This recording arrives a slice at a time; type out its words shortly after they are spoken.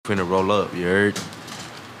Finna roll up, you heard?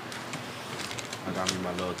 I got me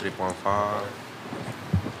my little 3.5.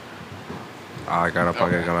 I got a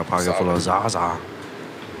pocket full of Zaza.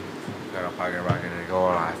 Got a pocket rocket and go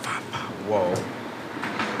like, whoa.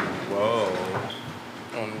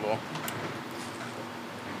 Whoa. On the wall.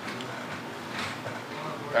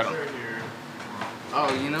 I don't.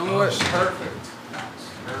 Oh, you know what? Perfect.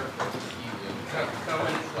 Come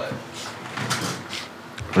in clutch.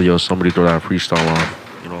 Oh, yo, somebody throw that freestyle on.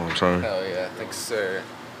 You know what I'm saying? Hell yeah, thanks, sir.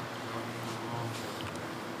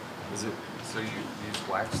 Is it so you use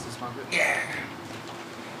wax to smoke it? Yeah.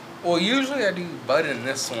 Well, usually I do bud in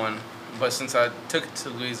this one, but since I took it to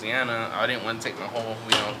Louisiana, I didn't want to take my whole,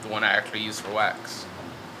 the one I actually used for wax.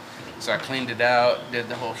 So I cleaned it out, did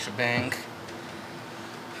the whole shebang.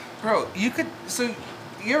 Bro, you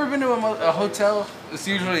ever been to a hotel? It's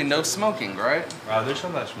usually no smoking, right? There's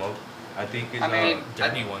some that smoke. I think it's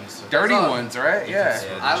Dirty ones. Dirty ones, right? Yeah.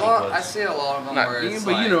 I see a lot of them where it's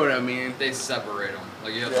but like, you know what I mean. they separate them.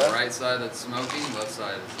 Like you have the right side that's smoking, left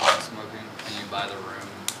side is not smoking, and you buy the room.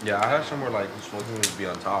 Yeah, I have somewhere like smoking would be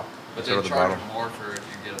on top. But they instead of the charge bottom. more for if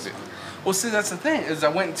you get a smoking room. Well, see, that's the thing, is I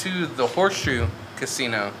went to the Horseshoe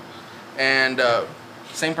Casino, and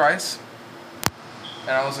same price. And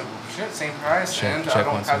I was like, well, shit, same price, and I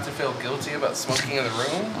don't have to feel guilty about smoking in the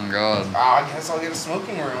room. Oh God. I guess I'll get a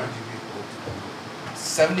smoking room.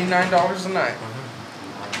 $79 a night.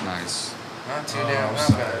 Nice. Not too damn, not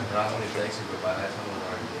bad.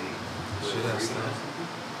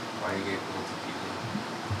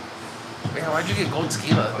 Yeah, why'd you get gold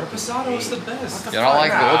tequila? Reposado is the best. You don't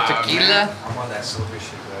like gold tequila? I'm on that silver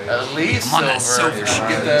shit, right? At least I'm on that silver. silver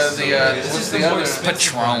shit. Get what's the other?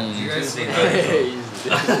 Patron. You guys say that?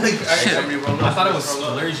 I thought it was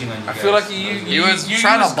splurging on you guys. I feel like you was you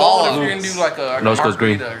trying use to ball gold if it. you're gonna do like a Nose goes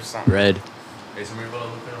green. margarita or something. Red. Hey, somebody roll up,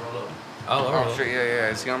 roll up. Oh, shit, yeah.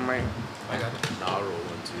 Is he on my? I got it. Nah, I'll roll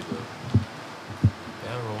one too, though.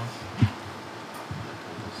 Yeah, roll one.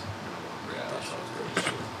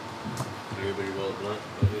 Everybody roll a blunt.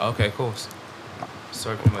 Okay, cool.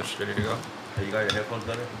 Sorry, pretty much ready to go. Hey, you got your headphones,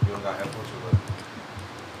 Gunner? You don't got headphones or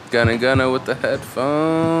what? Gunna with the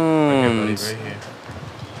headphones. Right here.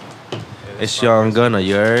 It's Young Gunner,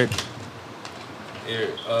 you heard? Here,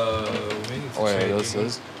 we need to Wait, trade this these.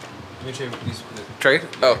 is. Let me trade these. Trade?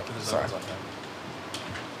 Oh, sorry.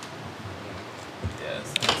 Yeah,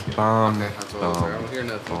 sounds good. Bum, Okay, that's what I was saying. I don't hear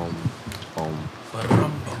nothing. Boom.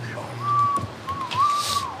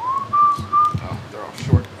 Oh, they're all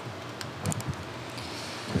short.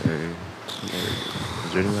 Hey.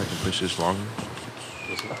 Is there any way I can push this longer?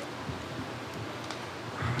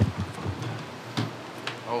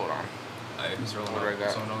 Hold on. Alright, who's rolling What do I up?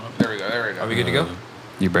 got? Someone rolling up? There we go. Are we good to go?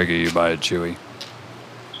 You break it, you buy it chewy.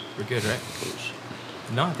 We're good, right?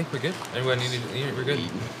 No, I think we're good. Everybody we're good.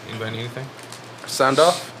 Anybody need anything? Signed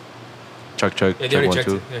off? Chuck. Yeah, they Check already 1, checked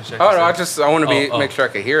 2. it. Yeah, checked Oh, it. no, I want to make Oh. sure I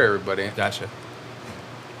can hear everybody. Gotcha.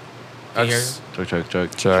 I Can you hear just- us?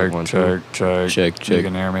 Check. Check, 1, 2. check. You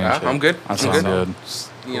can hear me. I'm good. I I'm sound good. good.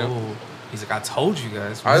 You know, Ooh. He's like, I told you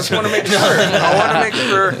guys. I just want to make sure. I want to make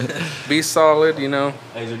sure. Be solid, you know.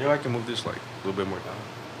 Hey, is there any way I can move this like a little bit more down?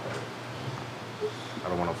 I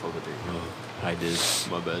don't want to fuck with it. I did.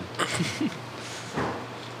 My bad.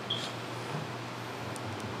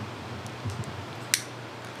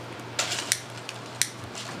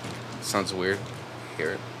 Sounds weird.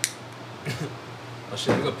 Hear it. Oh shit,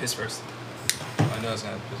 let me go piss first. I know it's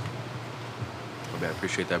gonna piss. I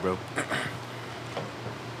appreciate that, bro.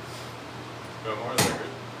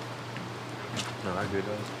 No, I good,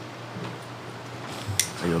 though.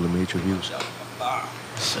 Hey, yo, let me hit your views.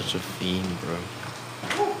 Such a fiend, bro.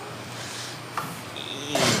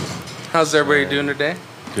 How's everybody doing today?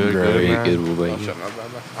 Good, man. Good, what Oh, about you? shut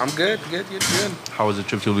up. I'm good. Good. How was the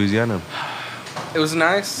trip to Louisiana? It was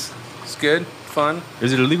nice. It's good. Fun.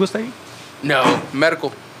 Is it a legal state? No.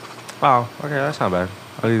 Medical. Wow, okay, that's not bad.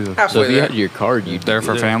 So Halfway if you there. had your card, you there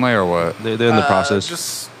for They're- family or what? They're in the process.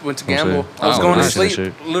 Just went to I'm saying. gamble. I was Oh, going to nice. sleep.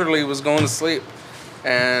 Shit. Literally was going to sleep,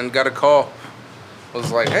 and got a call.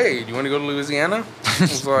 Was like, "Hey, do you want to go to Louisiana?" I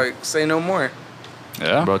was like, "Say no more."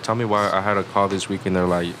 Yeah. Bro, tell me why I had a call this week and they're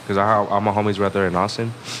like, because all my homies right there in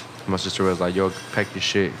Austin. My sister was like, yo, pack your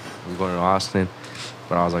shit. I'm going to Austin.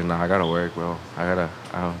 But I was like, nah, I gotta work, bro.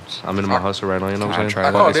 I'm in my hustle right now, you know what I'm saying? I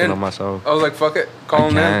I called focusing in. on myself. I was like, "Fuck it, call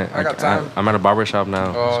him in. I got time." I'm at a barber shop now,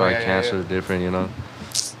 Oh, so I yeah, can't yeah. so different, you know?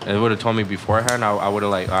 And it would have told me beforehand, I would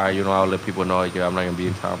have like, all right, you know, I'll let people know, like, yeah, I'm not gonna be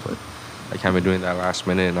in town, but I can't be doing that last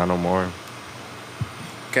minute, not no more.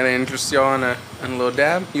 Can I interest y'all in a little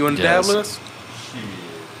dab? You want to dab Yes. with us?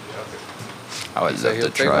 I would Say love he'll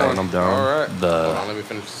to take try one. I'm down. All right. The- Hold on, let me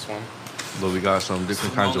finish this one. But we got some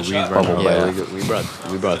different kinds of weeds Shot. right now. Yeah,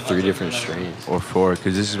 we brought 3 different strains. Or 4,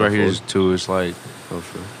 because this is right here is 2. It's like, Oh,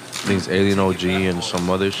 for I think it's Alien OG and some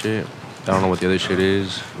other shit. I don't know what the other shit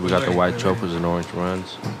is. We got the white truffles and orange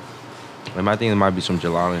runs. I think there might be some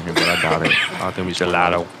gelato in here, but I doubt it. I don't think we smell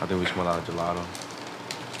Gelato. I think we smell out of gelato.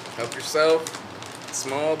 Help yourself.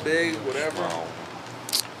 Small, big, whatever.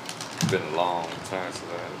 It's been a long time since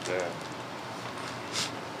I had that.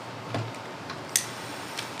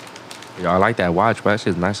 Yeah, I like that watch, but that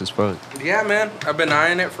shit's nice as fuck. Yeah, man. I've been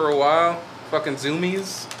eyeing it for a while. Fucking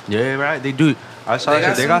zoomies. Yeah, right. They do. I saw They that.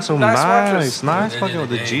 got They got some some nice nice, watches. nice They're fucking. in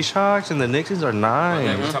The the G-Shocks and the Nixons are Okay,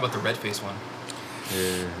 nice. we're talking about the red face one.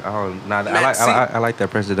 Yeah, I don't. Nah, Man, I like that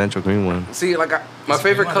presidential green one. See, like my Is it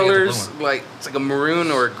favorite green one or you got the colors, blue like it's like a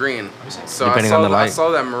maroon or a green. So Depending I saw, on the I light. saw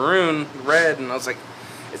that maroon, red, and I was like,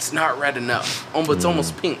 it's not red enough. Oh, but it's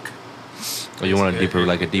almost pink. Or you want a deeper,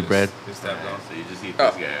 like a deep red? Just that though. So you just eat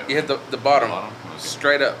Oh, this guy. you hit the bottom, Bottom? Okay.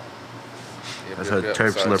 straight up. That's a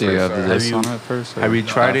terp sorry, slurper. Do you have sorry. this you- on it first? or Have you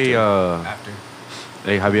tried after? After.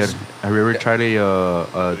 Hey, have you ever tried a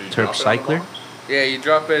terp cycler? Yeah, you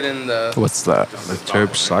drop it in the What's that? A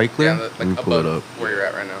terp cycler? yeah, Let me like pull it above up. where you're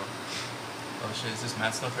at right now. Oh shit, is this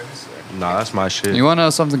Matt stuff right here? Nah, that's my shit. You want to know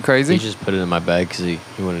something crazy? He just put it in my bag because he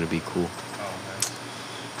wanted to be cool. Oh, okay.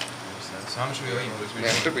 So how much are we owing? Yeah,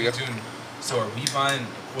 should be good. So are we buying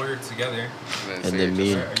a quarter together? And so then you're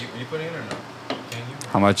me- just- Are you putting in or no? Can you?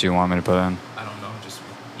 How much you want me to put in? I don't know, just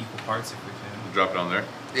equal parts if we can. Drop it on there.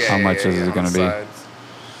 Yeah, How yeah, much yeah, is yeah, it on gonna the be? sides.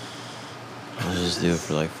 I'll just do it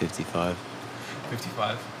for like 55.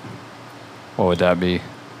 55. What would that be? I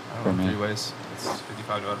For don't know, me. 3 ways. It's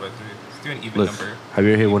 55 divided by 3. Let's do an even Look, number. have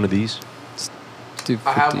you ever hit one of these? Do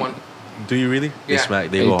I have 50. one. Do you really? They Yeah.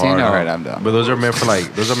 smack. They go 18? hard. Alright, huh? I'm done. But those are meant for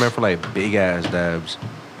like big ass dabs.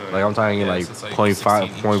 Like I'm talking Yeah, like so it's like 0.5,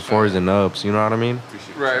 16 each. 0.4s and ups. You know what I mean?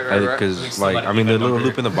 Right, right, right. Because like I mean the even little number.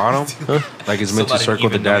 loop in the bottom, like it's meant to Still not circle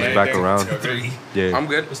the an even dabs number. back around. 3. Yeah. I'm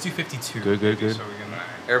good. Let's do 52. Good, good, good. So we can,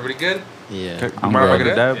 Everybody good? Yeah. Okay, I'm you mind if I good.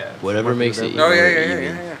 get a dab? Yeah. Whatever makes it Oh yeah, even. yeah, yeah,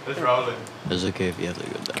 yeah, yeah. Let's roll it. It's okay if you have to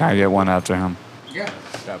go down. Can I get one after him? Yeah.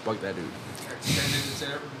 Nah, fuck that dude.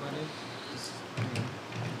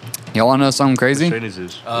 Y'all want to know something What crazy? strain is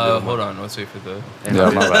this? Hold on, let's wait for the. Yeah,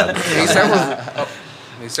 my bad.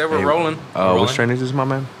 He said we're Hey, rolling. rolling? What strain is this, my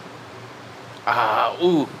man?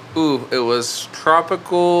 Ooh, it was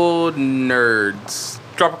Tropical Nerds.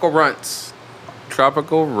 Tropical Runts.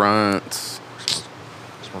 Tropical Runts.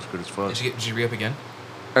 Smells good as fuck. Did you re-up again?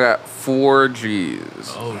 I got 4 G's.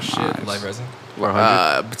 Oh shit, Nice. live resin?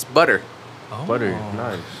 400? It's butter. Oh. Butter,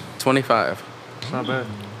 nice. 25. It's not bad.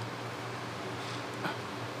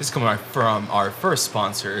 This is coming from our first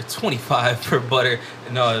sponsor, 25 for butter.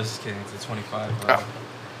 No, I was just kidding. It's a 25.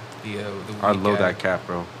 The I weed love guy. that cap,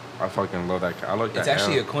 bro. I fucking love that cap. I like that. It's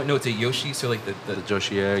actually L. a coin. No, it's a Yoshi. So like the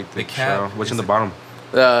Joshi egg, the cap shell. What's in is the a- bottom?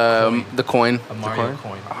 The coin. a Mario coin?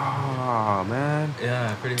 coin. Ah, man,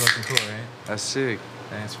 Yeah, pretty fucking cool, right? that's sick.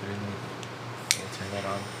 That's pretty neat. We'll turn that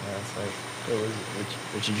on. Yeah, it's like.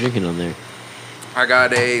 What you drinking on there? I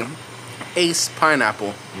got a Ace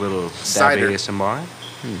Pineapple. Little Cider. dab ASMR.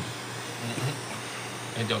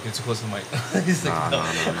 And don't get too close to the mic. He's like, Nah, no.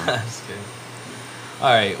 nah, nah, nah. Just kidding. All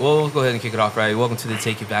right, well, we'll go ahead and kick it off, right? Welcome to the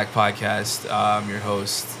Take It Back podcast. I'm your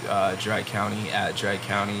host, Dry County, at Dry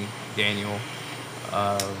County, Daniel.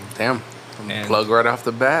 Damn. And- Plug right off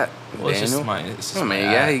the bat. Well, it's Daniel. just my, it's just I my mean,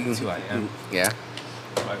 yeah, ad. you It's who I am. Yeah.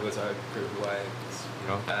 My what's our crew, who I, it's, you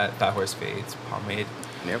know, Fat Horse Fades, Pomade.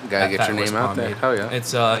 Yep, gotta get Fat your Horse name out there. Pomade. Hell yeah.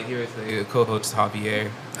 It's here with the co-host Javier.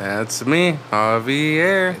 That's me,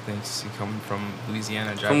 Javier. Thanks, you coming from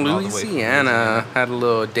Louisiana, From driving all the way Louisiana. Had a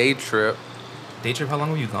little day trip. Day trip. How long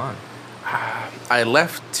were you gone? I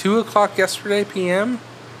left 2 o'clock yesterday p.m.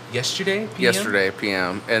 Yesterday. PM? Yesterday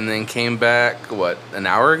p.m. and then came back, what, an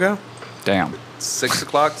hour ago? Damn. 6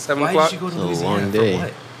 o'clock, 7 Why o'clock? did you go to It's a Louisiana long for day.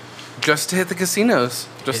 what? Just to hit the casinos.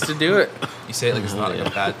 Just to do it. You say it like it's not like a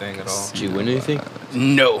bad thing at all. Did you win anything?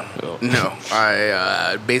 No. Oh. No.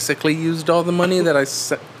 I basically used all the money that I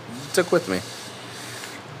took with me.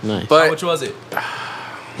 Nice. How But much was it?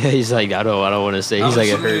 Yeah, he's like, I don't want to say. How He's like,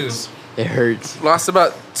 much it did you hurts. It hurts. lost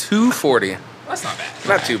about $240. That's not bad.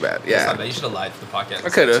 Not too bad, That's yeah. not bad. You should have lied to the podcast. I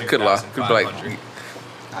could've lost. Could be like, 2,500.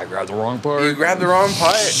 I grabbed the wrong part. you grabbed the wrong You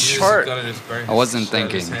part. just Chart. gotta just burn I wasn't his-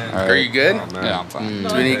 his thinking. hand. All Are you good? Oh, man. Yeah, I'm fine.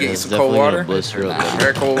 Do we need to get you It's some cold definitely water? gonna blister up.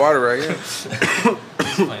 Very cold water right here. Just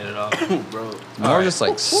playing it off. More just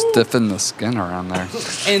like stiffen the skin around there.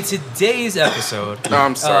 And today's episode No,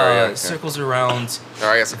 I'm sorry. Okay. circles around All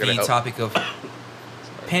right, I guess I the gotta help. topic of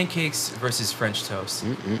pancakes versus French toast.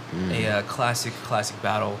 A classic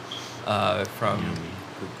battle from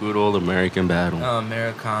The good old American battle.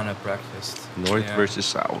 Americana breakfast. North Yeah. versus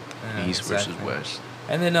South. Yeah, East exactly. versus West.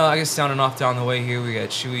 And then I guess sounding off down the way here, we got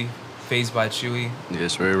Chewy, Phased by Chewy.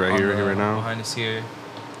 Yes, we're right here now. Behind us here.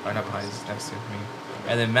 Or not behind us, next to me.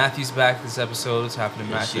 And then Matthew's back this episode. What's happening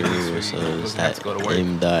to Matthew? So Doesn't have to go to work.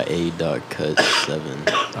 m.a.cut7.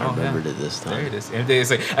 I remembered it this time. There it is. Every day it's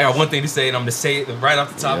like, I got one thing to say, and I'm going to say it right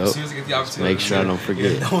off the top as soon as I get the opportunity. Make sure I don't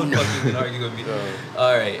forget. No one fucking can argue with me.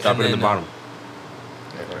 All right. Drop it in the bottom.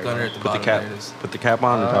 Gunner at the Put bottom. the cap. There it is. Put the cap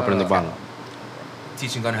on and drop it in the bottom.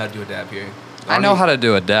 Teaching Gunner how to do a dab here. I know how to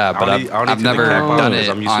do a dab, but I've never done it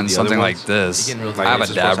on something like this. You're getting real I have a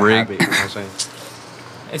it's just dab supposed to rig. have it, you know what I'm saying?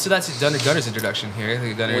 And so that's Gunner's introduction here.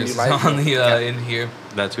 The Gunner When is you like on it. the Yeah. end here.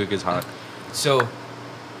 That too, it gets hot. So,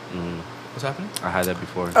 Mm. what's happening? I had that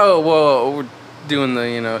before. Oh well, we're doing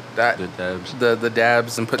the that The dabs. the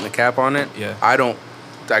dabs and putting the cap on it. Yeah. I don't.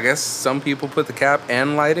 I guess some people put the cap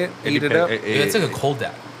and light it, heat it up. Yeah, it's like a cold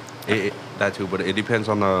dab. That too, but it depends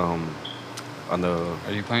on the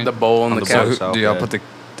Are you playing? The bowl and On the the cap. bowl. So, do y'all Yeah. put the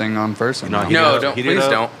thing on first? Or No, no? heat it No, up, don't. heat it Please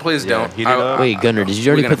up. don't. Please Yeah, don't. heat it up. Wait, Gunner, did you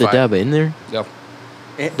already We're put the gonna dab in there? Yep.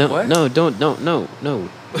 Don't, What? no, no.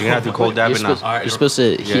 You're gonna have to cold dab You're it now. supposed, Alright, you're supposed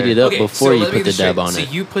to heat it up Okay, before so you let me put the get dab straight. on So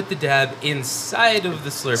it. you put the dab inside of the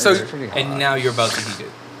slurper, So- and now you're about to heat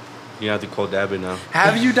it. You have to cold dab it now.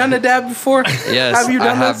 Have you done a dab before? Yes, Have you done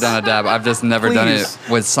I have this? done a dab. I've just never done it Please.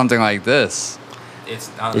 with something like this. It's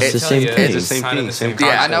It's the same thing. It's the same kind of thing, the same thing.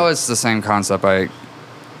 Yeah, I know it's the same concept. I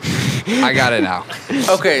got it now.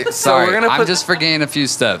 Okay, so Sorry, we're gonna put. I'm just forgetting a few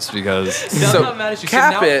steps because No, I'm so not mad at you. So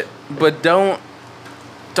cap now- it, but don't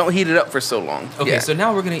heat it up for so long. Okay, Yeah. so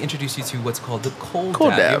now we're going to introduce you to what's called the cold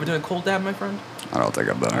Cold dab. dab. You ever done a cold dab, my friend? I don't think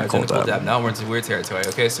I've done a Alright, cold done a dab. Now we're into weird territory.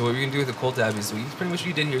 Okay, so what we're gonna do with the cold dab is pretty much what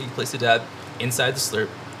you did here. You place the dab inside the slurp,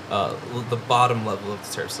 the bottom level of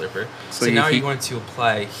the turf slurper. So you now heat- you're going to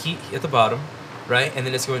apply heat at the bottom, right? And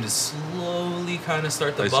then it's going to slowly kind of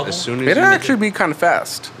start the bubble. As soon as It'll you actually be kind of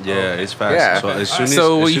fast. Yeah, it's fast. Yeah. So as soon as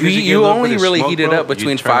So as soon as you get a little only bit of really smoke, heat it bro, up between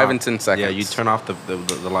you turn 5 off- and 10 seconds. Yeah, you turn off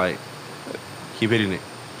the light. Keep hitting it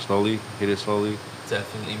slowly. Hit it slowly.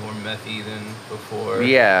 Definitely more methy than before.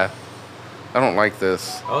 Yeah. I don't like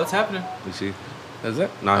this. Oh, it's happening. You see? Is it?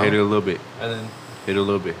 Now hit it a little bit. And then Hit it a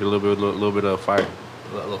little bit. Hit a little bit. Little bit of fire.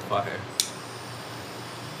 a little fire.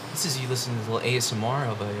 This is you listening to a little ASMR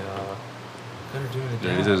of a Gunner doing a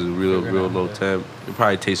Yeah, dab. this is real Figuring out low how to- temp. It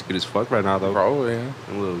probably tastes good as fuck right now though. Probably, yeah.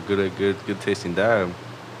 A little good tasting dab.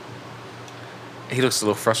 He looks a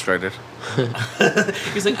little frustrated.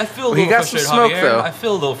 He's like, I feel a Well, he little got some frustrated, smoke, Javier. though. I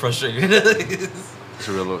feel a little frustrated. It's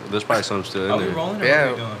a real. There's probably something still Are in we there. rolling or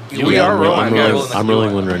Yeah. what are we doing? We are rolling. I'm Yeah, rolling, I'm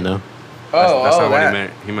rolling one right now. That's not what that. he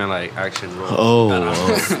meant. He meant like action roll.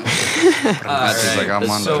 Oh, It's like I'm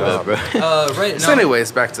on So, the job. right So now,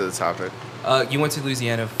 anyways, back to the topic. you went to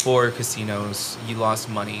Louisiana for casinos. You lost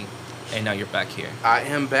money, and now you're back here. I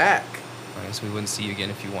am back. I guess we wouldn't see you again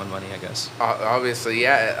if you won money. I guess. Obviously,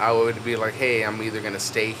 yeah, I would be like, hey, I'm either gonna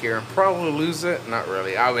stay here and probably lose it. Not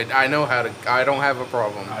really. I know how to. I don't have a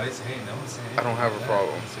problem. I didn't say no one's saying I don't have a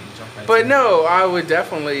problem. So you jump right But to it. no, I would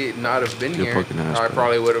definitely not have been Good here. fucking ass, I bro.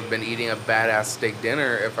 probably would have been eating a badass steak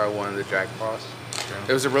dinner if I won the jackpot. True.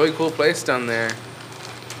 It was a really cool place down there.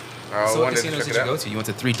 I So what wanted to casinos check did it you go out. to? You went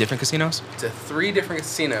to 3 different casinos. To 3 different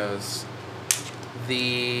casinos: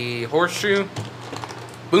 the Horseshoe,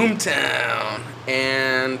 Boomtown,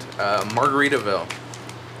 and Margaritaville.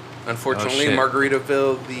 Unfortunately, shit.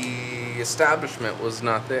 Margaritaville, the establishment was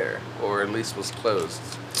not there, or at least was closed.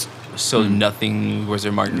 So nothing. Was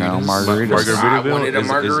there margaritas? No margaritas. I Margaritaville wanted a is-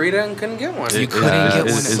 margarita and couldn't get one. You couldn't get one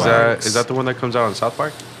Is at that Mark's. is that the one that comes out in South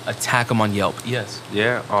Park? Attack them on Yelp. Yes.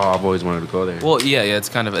 Yeah. Oh, I've always wanted to go there. Well, yeah. It's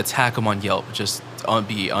kind of attack them on Yelp. Just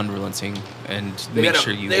be unrelenting and They make got a,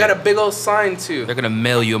 sure you. They got a big old sign too. They're gonna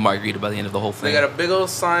mail you a margarita by the end of the whole thing. They got a big old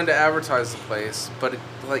sign to advertise the place, but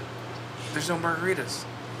like, there's no margaritas.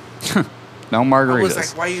 No I margaritas. was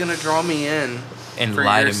like, why are you gonna draw me in And for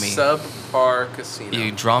lie your to me. subpar casino?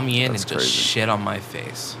 You draw me in That's and just crazy. shit on my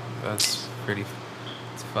face. That's pretty.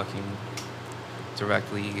 It's fucking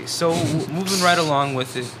directly. So moving right along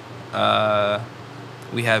with it,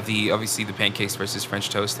 we have obviously the pancakes versus French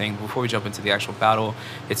toast thing. Before we jump into the actual battle,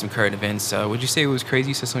 hit some current events. Would you say it was crazy?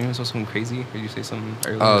 You said something crazy? Or did you say something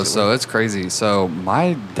earlier? Oh, so it's crazy. So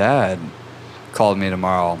my dad called me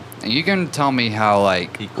tomorrow, and you can tell me how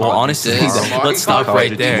like. Well, honestly, tomorrow. let's stop He called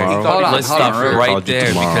right you there. tomorrow. Hold on, Let's hold stop on, real right called you there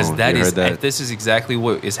tomorrow. because that You is heard that. this is exactly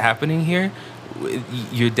what is happening here.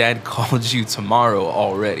 Your dad called you tomorrow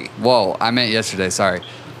already. Whoa, I meant yesterday. Sorry,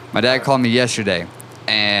 my dad called me yesterday,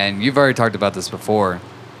 and you've already talked about this before,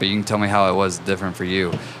 but you can tell me how it was different for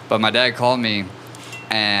you. But my dad called me,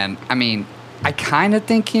 and I mean, I kind of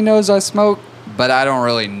think he knows I smoke, but I don't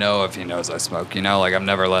really know if he knows I smoke. You know, like I've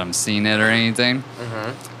never let him seen it or anything.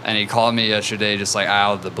 And he called me yesterday, just like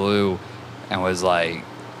out of the blue, and was like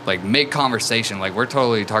mid conversation. Like we're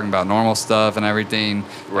totally talking about normal stuff and everything.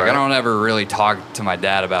 Like I don't ever really talk to my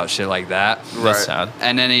dad about shit like that. That's sad.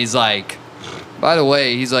 And then he's like, by the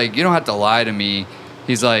way, he's like, you don't have to lie to me.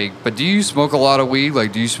 He's like, but do you smoke a lot of weed?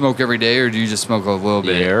 Like, do you smoke every day or do you just smoke a little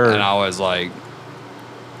bit? Yeah. And I was like,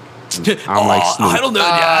 I'm like Snoop. I don't know,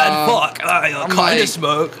 Dad. Fuck. I kind like- of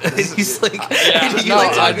smoke. He's like, Yeah, you no,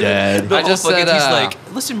 like I talking did. the I whole just fucking- said, he's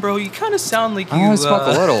like, listen, bro, you kind of sound like you. I only smoke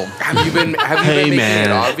a little. Have you been Hey, making man.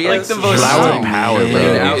 it obvious? Like the most Flower No, power, man. bro.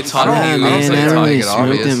 Yeah, It's talking I to don't, you, I don't it's think like it's really make it smoke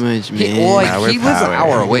obvious. that much, He, man. well, like, Flower he lives an power.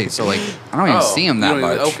 hour away, so like I don't even see him you that don't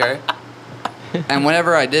even- much. Okay. And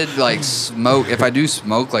whenever I did like smoke, if I do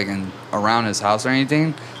smoke like in around his house or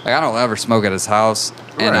anything, like I don't ever smoke at his house,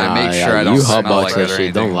 and I make sure I don't you smell hotbox like that it or shit,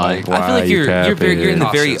 anything. don't lie. Like, I feel Why like you you're in the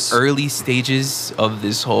very cautious? early stages of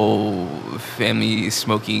this whole family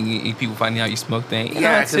smoking, people finding out you smoke thing.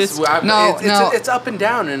 Yeah, it's, it's, it's up and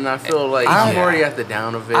down, and I feel like I I'm don't- already at the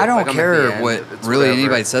down of it. I don't Like, I'm at the care end. what It's really whatever.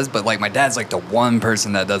 anybody says, but like my dad's like the one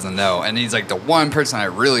person that doesn't know, and he's like the one person I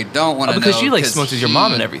really don't want to know. because you like smoked with your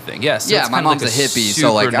mom and everything. Yes. Yeah, my mom's a hippie,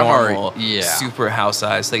 so, like, I'm already- yeah. super house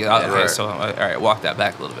size. Like, okay, Right. so all right, walk that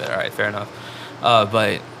back a little bit. All right, fair enough.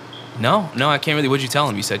 But no, I can't really. What'd you tell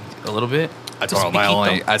him? You said a little bit. I told him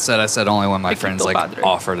I said only when my Piquito friends like padre.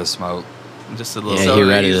 offer to smoke. Just a little. Yeah, So he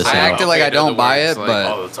read it he's as like, I hell. acted like I to the don't buy words, it, like, but-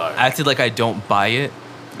 all the time. I acted like I don't buy it.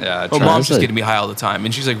 Yeah, I Oh, tried. mom's just like- getting me high all the time,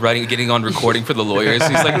 and she's like getting on recording for the lawyers.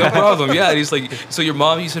 He's like, no problem. Yeah, and he's like, so your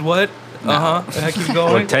mom? You said what? I keep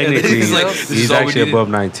going. Well, technically, He's like, this is he's all we actually needed. above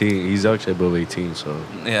 19. He's actually above 18, so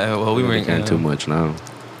Yeah, well, we we weren't can't too much now.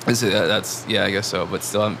 That's yeah, I guess so, but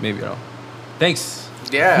still, maybe I don't. Thanks.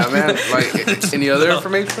 Yeah, man. Like, any other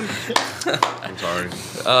information? I'm sorry.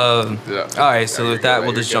 Yeah. All right, so Yeah, with that, you're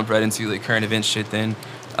we'll good. just jump right into the current event shit then.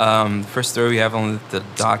 First story we have on the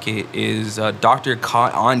docket is doctor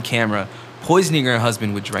caught on camera poisoning her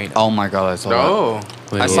husband with Drano. Oh my god, I saw No.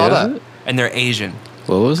 Wait, I what saw was that. it? And they're Asian.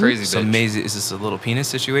 What was that. Crazy So bitch. amazing. Is this a little penis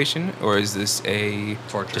situation, or is this a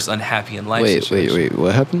Torture. just unhappy in life Wait, situation? wait.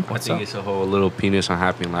 What happened? I What's think up? it's a whole little penis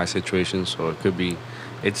unhappy in life situation, so it could be.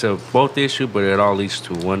 It's a both issue, but it all leads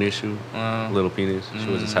to one issue. Little penis. She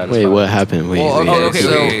was satisfied. Wait, what happened? Wait, Well, wait, okay, Oh, okay,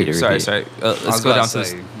 so- okay. Sorry. I Let's was go about down to to this.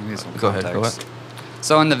 say, we need some Go ahead. context.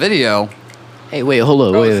 So in the video, Hey, wait, hold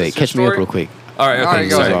up. Oh, Wait, is wait. this your Catch me up story? real quick. All right. Okay. All right,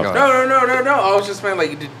 go sorry. ahead, go No. I was just saying,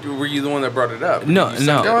 like, were you the one that brought it up? No, You sent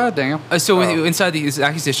no. it? go ahead, Daniel. So inside these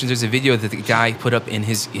accusations, there's a video that the guy put up in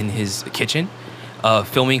his kitchen,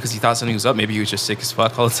 filming because he thought something was up. Maybe he was just sick as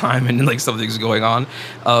fuck all the time, and like something's going on.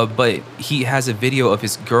 But he has a video of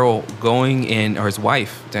his girl going in, or his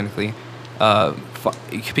wife, technically,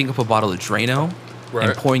 picking up a bottle of Drano Right.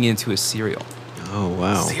 and pouring it into his cereal. Oh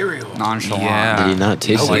wow. Cereal. Nonchalant. Yeah. Did he not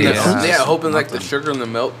taste Oh, it? yeah. Yeah, hoping like the sugar and the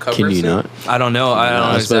milk covers Can you it. not? I don't know. I don't know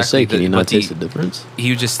I was about to exactly. say, can you not but taste the difference? He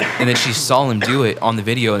was just, and then she saw him do it on the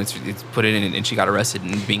video, and it's put it in, and she got arrested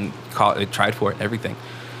and being caught, tried for it, and everything.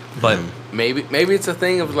 But Maybe it's a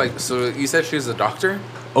thing of like. So you said she was a doctor.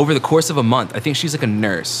 over the course of a month, I think she's like a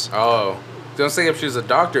nurse. Oh, don't say if she's a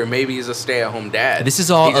doctor. Maybe he's a stay-at-home dad. This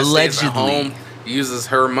is all He just stays at allegedly. home, uses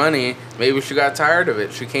her money. Maybe she got tired of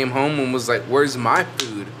it. She came home and was like, "Where's my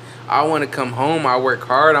food? I want to come home. I work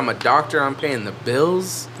hard. I'm a doctor. I'm paying the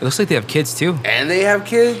bills, It looks like they have kids too. and they have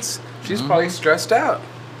kids." She's probably stressed out.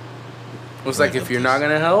 It was like, Right, if you're not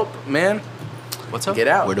gonna help, man, What's up? get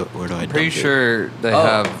out. Where do I? Pretty dump it? sure they Oh.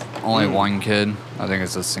 have only one kid. I think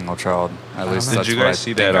it's a single child. At least Did that's you what guys I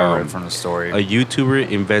see think that, I read um, from the story. A YouTuber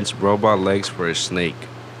invents robot legs for a snake.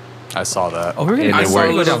 I saw that. Oh, really? And I it saw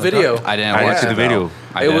worked. a little video. I didn't I watch didn't see it, the video. though.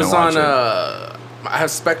 I It didn't was watch on. it. I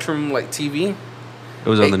have Spectrum like TV. It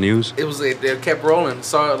was on the news. It was. It kept rolling.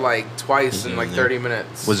 Saw it like twice in like 30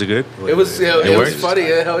 minutes. Was it good? It was. It was worked? funny.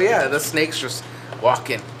 Hell yeah! The snake's just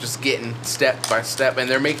walking, just getting step by step, and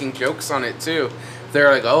they're making jokes on it too.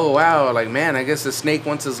 They're like, "Oh wow, like man, I guess the snake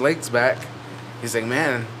wants his legs back." He's like,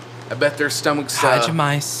 "Man, I bet their stomachs." Hide your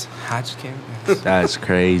mice. Hide your camera. That's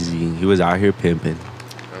crazy. He was out here pimping,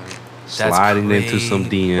 sliding into some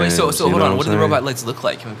DMs. Wait, so you hold know on. What do the I'm robot saying? legs look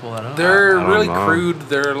like? Can we pull that up? They're I don't really know. crude.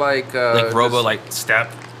 They're like like Robo, just- like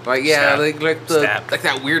step. like yeah, Snap. like the Snap. like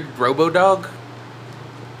that weird Robo dog.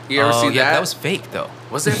 You ever Oh, see yeah, that? that was fake though.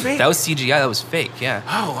 Was it fake? That was CGI. That was fake. Yeah.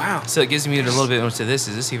 Oh wow. So it gives me a little bit more to this.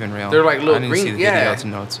 Is this even real? They're like little I didn't green- see the yeah. video to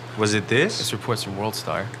notes. Was it This this? reports from World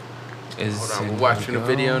Star. Is Hold on, in- we're watching a here we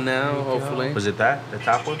video go. now. Here we go. Hopefully. Was it that? The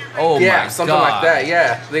top one? Oh yeah, my something God. like that.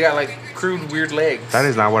 Yeah, they got like crude, weird legs. That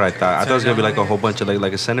is not what I thought. I thought it was gonna be like a whole bunch of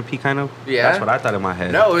like a centipede kind of. Yeah. That's what I thought in my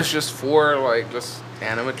head. No, it's just four like just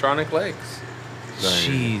animatronic legs.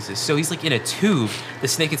 Jesus. So he's like in a tube. The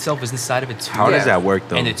snake itself is inside of a tube. How does that work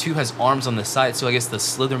though? And the tube has arms on the side, so I guess the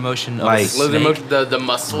slither motion of Like- the Slither snake motion, the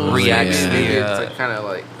muscle reacts. maybe Yeah. it's like, kind of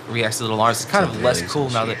like reacts to little arms. It's kind of Some less legs cool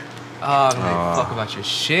and now shit. that. I'm gonna fuck about your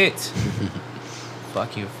shit.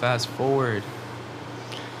 Fuck you. Fast forward.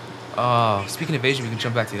 Oh, speaking of Asian, we can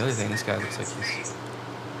jump back to the other thing. This guy looks like he's.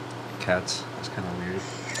 Cats. That's kind of weird.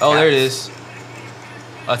 Oh, there it is.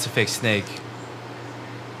 Oh, it's a fake snake.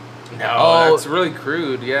 no, Oh. that's really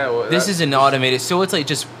crude. Yeah, well, This that- is an automated, so it's like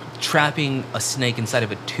just trapping a snake inside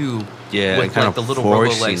of a tube. Yeah, with kind like of the little robo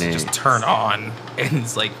forcing legs that it. just turn on, and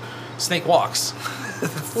it's like snake walks.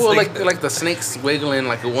 It's well, like the snake's wiggling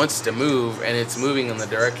like it wants to move, and it's moving in the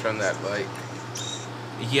direction that like.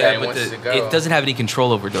 yeah, it but wants to go. it doesn't have any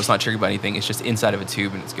control over it. Though. It's not triggered by anything. It's just inside of a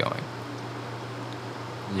tube and it's going.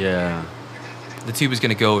 Yeah. The tube is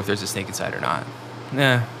gonna go if there's a snake inside or not.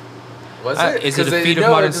 Nah, Was it? is it 'Cause a they- feat of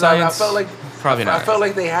no, modern 'cause I science? felt like Probably I not. felt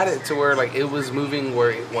like they had it to where like it was moving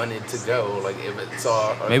where it wanted to go. Like if it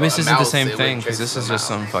saw. Maybe this a isn't the mouse, same it would thing because chase this is the just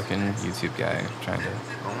some mouse. fucking YouTube guy trying to.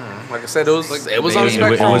 Like I said, it was Like, it was on maybe-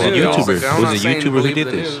 Spectrum it was a News. YouTuber. Like, I'm It was not a saying YouTuber who believe did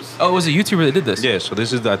the this. news. Oh, it was a YouTuber that did this. Yeah. So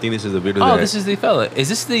this is. I think this is the video. Oh, that, this is the fella. Is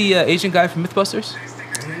this the Asian guy from MythBusters?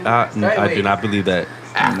 I do wait. not believe that.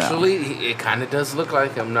 Actually, it kind of does look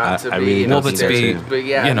like him. Not to I be, really you know, don't Well, but to think be, that's him. but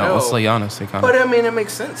yeah, you know, no. let's be honest. They kind But of, I mean, it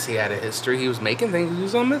makes sense. He had a history. He was making things. He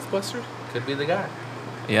was on MythBusters. Could be the guy.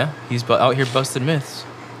 yeah, he's out here busting myths.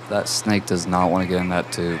 That snake does not want to get in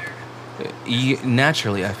that tube.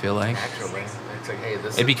 Naturally, I feel like. Naturally, it's like, hey,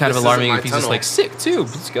 this. It'd be is- kind of this alarming isn't if my he's just tunnel. like, sick tube,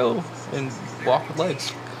 let's go and walk with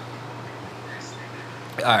legs.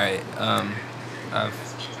 All right, I've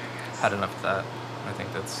had enough of that. I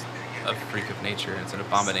think that's a freak of nature. It's an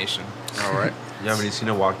abomination. All right. You haven't seen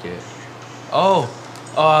it walk yet. Oh,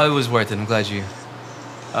 it was worth it. I'm glad you.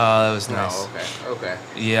 That was nice. No. Okay.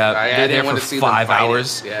 Yeah, I they're there didn't for want to see them 5 fight it.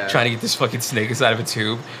 hours Yeah. trying to get this fucking snake inside of a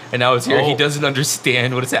tube, and now it's here. He Oh. doesn't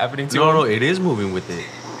understand what is happening to him. No, it is moving with it.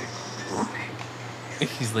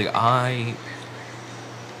 He's like, I'm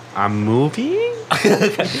moving.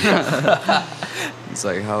 It's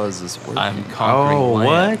like, how is this working? I'm conquering Oh,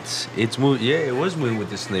 land. what? It's moving. Yeah, it was moving with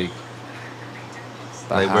the snake.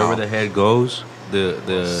 But Like how? wherever the head goes, the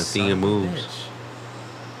Son thing it of a moves.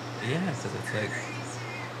 bitch. Yeah, so it's like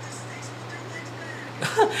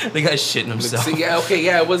the guy's shitting himself. See, yeah, okay,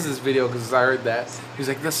 yeah, it was this video because I heard that. He's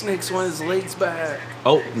like, the snake's want his legs back.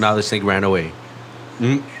 Oh, now the snake ran away.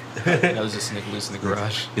 Mm. That was just a snake loose in the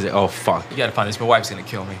garage. He's like, oh fuck. You gotta find this. My wife's gonna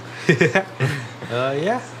kill me.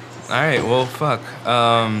 Yeah. All right. Well, fuck.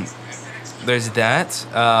 There's that.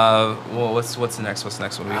 Well, what's the next? What's the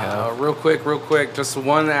next one we have? Real quick. Just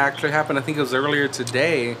one that actually happened. I think it was earlier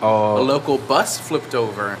today. Oh. A local bus flipped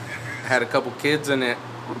over. Had a couple kids in it.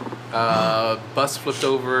 Bus flipped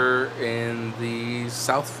over in the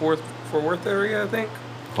South Fort Worth area, I think.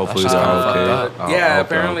 Hopefully That's they're just kinda okay. fucked up. Oh, Yeah, okay,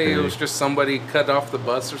 apparently okay. it was just somebody cut off the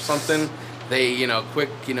bus or something. They, quick,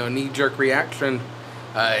 knee-jerk reaction,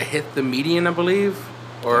 hit the median, I believe,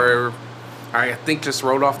 or I think just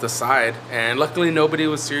rolled off the side. And luckily nobody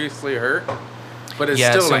was seriously hurt. But it's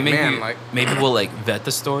still like, maybe, man, like, maybe we'll like vet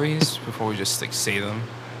the stories before we just like say them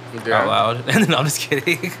yeah. out loud. And then I'm just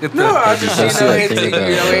kidding. No, I just, That's the it's, thing about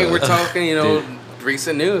hey, it. we're talking,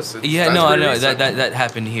 recent news. Yeah, That's no, I pretty know recent. that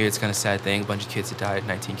happened here. It's kind of sad thing. A bunch of kids had died.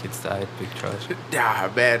 19 kids died. Big trash. Yeah,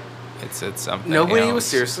 bad. It's something. Nobody you know, was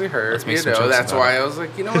seriously hurt. let's make some jokes That's about why it. I was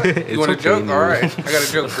like, you know what? It's You want a okay, joke? no. All right, I got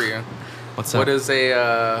a joke for you. What's What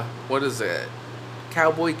up? is it?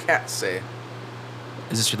 Cowboy cat say?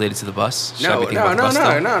 Is this related to the bus? Should I No, be thinking about the no, bus no,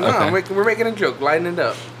 still? no, no. Okay. We're making a joke. Lighten it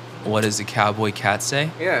up. What does a cowboy cat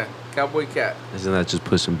say? Yeah, cowboy cat. Isn't that just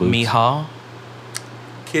Puss in Boots? Meehaw.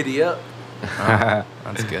 Kitty up.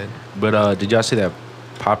 That's good. But did y'all see that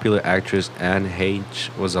popular actress Anne H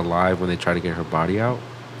was alive when they tried to get her body out?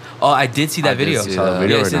 Oh, I did see that I did video. see that.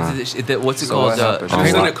 Video Yeah, or it's- not? what's it So called? what happened? She was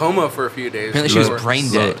in a Online- coma for a few days. Apparently she was before.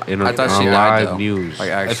 brain dead. Yeah, in I thought she on died, live though. news. Like,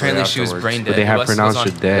 actually Apparently she was afterwards. brain dead. But they have Wes was pronounced on-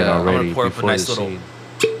 her dead I'm gonna already pour up a before nice the little. scene.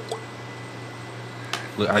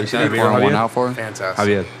 Look, have you seen Can that you pour video, one Javier? out for her? Fantastic.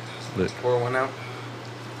 Javier, look. Pour one out.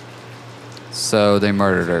 So they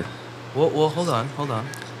murdered her. Well, hold on.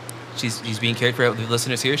 She's being carried for the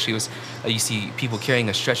listeners here. She was. You see people carrying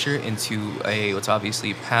a stretcher into what's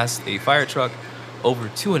obviously past a fire truck, over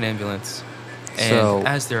to an ambulance, and So-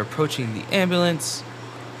 as they're approaching the ambulance,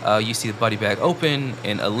 you see the body bag open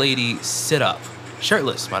and a lady sit up,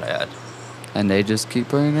 shirtless, might I add. And they just keep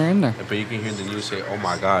putting her in there. But you can hear the news say, "Oh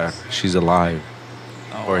my God, she's alive,"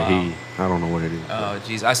 Oh, or wow. he. I don't know what it is. Oh,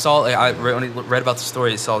 jeez. When I read about the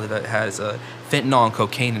story, I saw that it has fentanyl and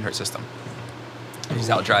cocaine in her system. She's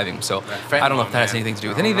out driving, so That I don't know if that has fentanyl, anything to do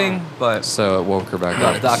with man. anything, but So it woke her back I'm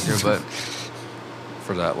not a up doctor, but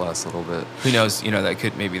for that last little bit. who knows? You know, that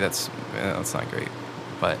could maybe that's not great.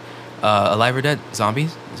 But Alive or Dead, zombie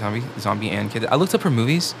and kid. I looked up her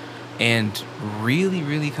movies, and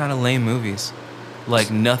really kind of lame movies. Like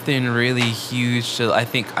nothing really huge. I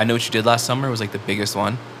think I Know What You Did Last Summer was like the biggest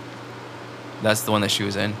one. That's the one that she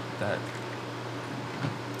was in. That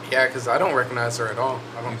Yeah, because I don't recognize her at all.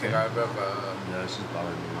 I don't think Okay. I've ever. Yeah, it's just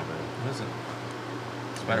bothering me. My bad. what is it?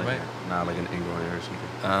 Spider bite. Nah, like an angle on it or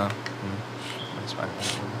something.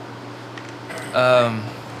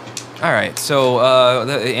 All right, so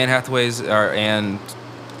Anne Hathaway's or Anne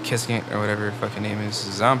Kissing or whatever her fucking name is,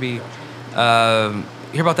 zombie.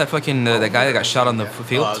 Hear about that fucking that guy that got shot on the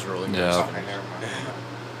field? Oh, I was rolling. Yeah.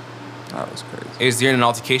 That was crazy. It was during an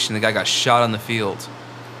altercation. The guy got shot on the field,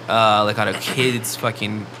 like on a kid's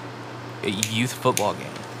fucking youth football game.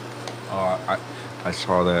 I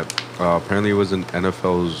saw that. Apparently, it was an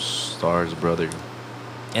NFL star's brother.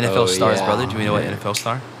 NFL Oh, star's yeah. brother. Do we know what NFL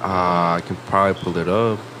star? I can probably pull it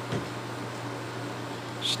up.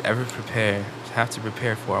 Should ever have to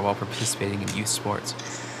prepare for while participating in youth sports.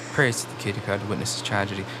 Prayers to the kid who had to witness this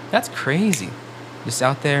tragedy. That's crazy. Just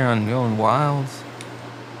out there on going wild.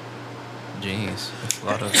 Jeez, that's a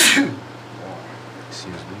lot of.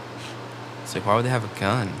 Excuse me. It's like, why would they have a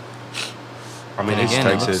gun? I mean, Then it's again, it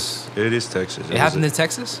Texas. It is Texas. It happened in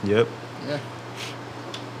Texas. Yep. Yeah.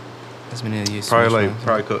 That's been in the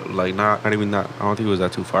Probably not even that. I don't think it was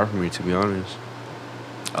that too far from me, to be honest.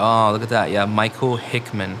 Oh, look at that. Yeah, Michael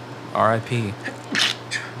Hickman, R.I.P.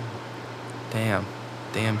 Damn.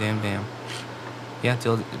 Yeah,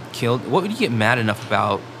 killed. What would you get mad enough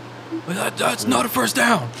about? Well, that's not a first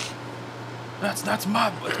down. It's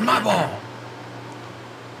my ball.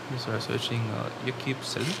 You start searching. You keep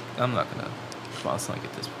searching. I'm not gonna. Let's not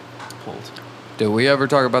get this pulled. Did we ever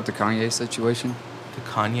talk about the Kanye situation? The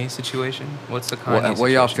Kanye situation. What's the Kanye?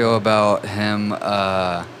 What y'all situation? feel about him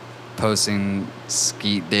posting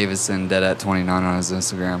Skeet Davidson dead at 29 on his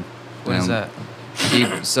Instagram? What is that?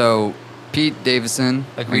 So Pete Davidson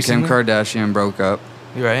Like and recently? Kim Kardashian broke up,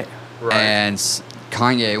 You're right. Right. and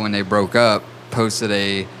Kanye, when they broke up, posted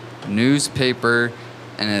a newspaper,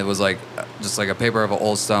 and it was like just like a paper of an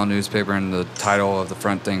old style newspaper, and the title of the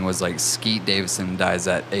front thing was like Skeet Davidson dies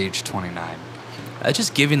at age 29. That's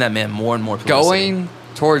just giving that man more and more publicity. Going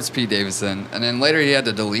towards Pete Davidson, and then later he had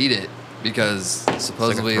to delete it because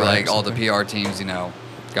supposedly threat or like all the something. PR teams,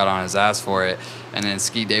 got on his ass for it. And then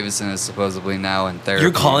Skeet Davidson is supposedly now in therapy.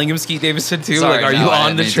 You're calling him Skeet Davidson too? Sorry, like, are no, you I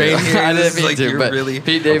on the didn't train mean to. here? I This didn't is mean like to, you're but really.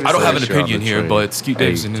 Pete Davidson. I don't have an Sure, on opinion the here, train. but Skeet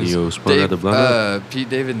Davidson Hey, is. yo, spread the blunt. Pete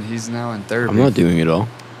Davidson, he's now in therapy. I'm not doing it all.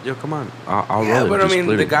 Yo, come on. I'll Yeah, roll it. but I Just mean,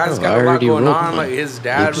 split the it. guy's Oh, got I a lot already going wrote on. mine. Like his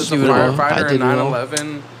dad You was a do it all. I firefighter did in it all.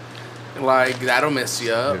 9/11. Like that'll mess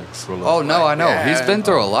you up. Oh no, I know. Yeah. He's been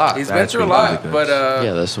through a lot. He's That's been through a really lot, good. but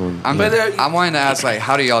Yeah, that's the one. I'm, But, I'm wanting to ask, like,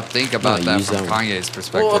 how do y'all think about No, that use from that one. Kanye's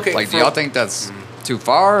perspective? Well, okay, like, do for- y'all think that's too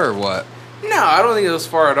far or what? no, I don't think it was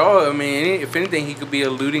far at all. I mean, if anything, he could be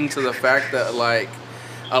alluding to the fact that like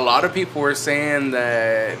a lot of people were saying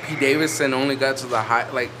that Pete Davidson only got to the high.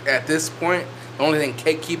 Like at this point, the only thing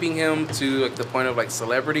keeping him to like the point of like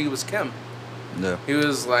celebrity was Kim. No. He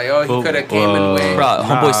was like, oh, he Well, could have came and went. Bro,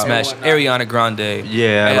 homeboy Nah. smashed Ariana Grande.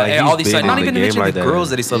 Yeah, and, like, and all he's these been not in even the to game mention like the that. girls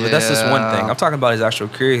that he slept with. That's just one Yeah. thing. I'm talking about his actual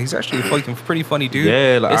career. He's actually a fucking pretty funny dude.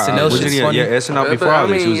 Yeah, like, SNL wasn't shit's he- funny. yeah, SNL But, before I all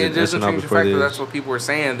this. He mean, was it in doesn't SNL change the before fact that this. that's what people were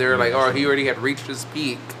saying. They're like, oh, he already had reached his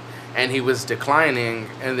peak, and he was declining,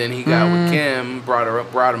 and then he got with Kim,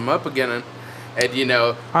 brought him up again, and you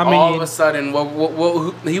know, I all mean- of a sudden,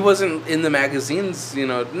 he wasn't in the magazines. You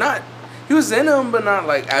know, not. He was in them, but not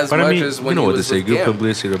like as But I much mean, as you when know he what to was say, with good Kim.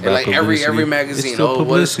 publicity or And, bad like publicity, every it's magazine, still oh, what's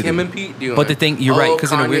publicity. Kim and Pete doing? But the thing- you're right, Oh,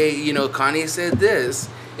 'cause in a Kanye, weird- you know, Kanye said this.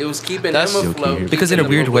 It was keeping That's- him Yo, afloat. Kim. Because in a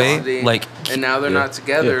keeping weird him way, publicity, like, and now they're yeah. not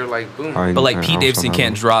together. Like, boom. I- But like I Pete also Davidson have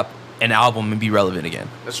can't him. drop an album and be relevant again.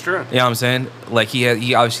 That's true. You know what I'm saying? Like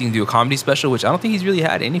he obviously can do a comedy special, which I don't think he's really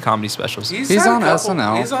had any comedy specials. He's had a on couple.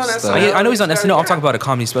 SNL He's on stuff. SNL. I know he's on SNL. I'm Yeah. talking about a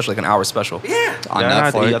comedy special, like an hour special. Yeah. On Yeah,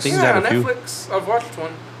 I think- Netflix. I think he's Yeah, had a few. Netflix. I've watched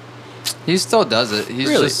one. He still does it. He's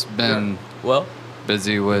Really? just been Well,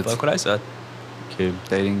 busy with fuck what I said. Kim.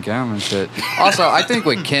 dating Kim and shit. Also, I think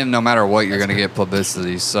with Kim, no matter what, you're gonna get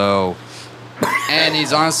publicity. So, and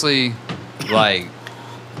he's honestly like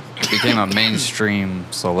became a mainstream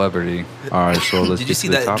celebrity. All right, so let's Did get you see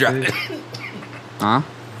to the that topic. Huh?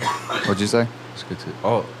 What'd you say? Let's get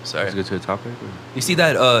to Sorry. Let's get to the topic. You see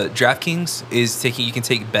that DraftKings is taking. You can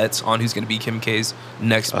take bets on who's going to be Kim K's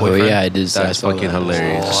next Oh boyfriend. yeah, I did. I That's saw fucking that.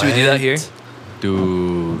 hilarious. Should we do that here?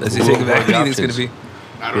 Dude, Let's take a bet. Who do you think it's going to be?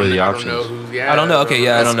 I Who are the I don't options? know who. Yeah, I don't know. Okay,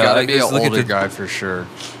 yeah, I don't know. Gotta Like, be an just look at older the- guy for sure.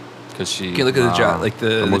 Cause she. Okay, look at the draft, like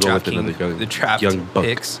the I'm gonna go draft with another king, young- the draft young buck.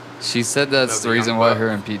 picks. She said that's Another the reason young why buck. her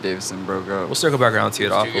and Pete Davidson broke up. We'll circle back around to it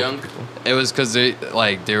Too awful. young? It was because they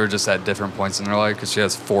were just at different points in their life. Because she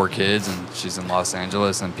has 4 kids and she's in Los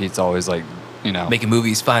Angeles, and Pete's always like, you know, Making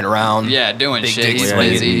movies, flying around. yeah, doing big shit. dick He's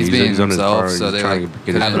swinging. lazy. He's being on his himself. car, So he's they trying like to get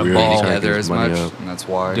couldn't his have a career, ball he's trying to together get as his money much, up. and that's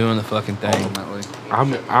why. Doing the fucking thing.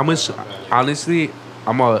 Ultimately, Honestly,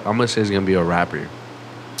 I'm gonna say it's gonna be a rapper.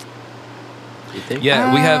 You think?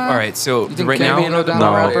 Yeah, we have. All right, so you think right Camino now, down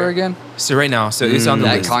No. a rapper again? so right now, so it's on the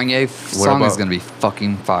That list. Kanye song about- is gonna be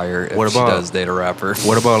fucking fire if What she about- does date a rapper.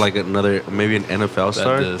 What about like maybe an NFL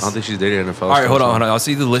star? I does. don't think she's dating an NFL All right, star. hold on, so- hold on. I'll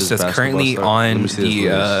see the list Just that's basketball currently star. Let on me see this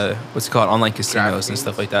the list. what's it called, online casinos and DraftKings?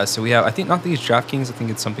 stuff like that. So we have, I think it's DraftKings. I think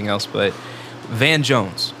it's something else, but Van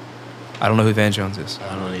Jones. I don't know who Van Jones is.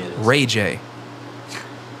 I don't either. Ray J.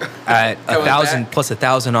 At Coming 1,000 back. plus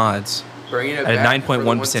 1,000 odds Bringing it at a back 9.1% for the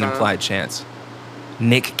one implied chance.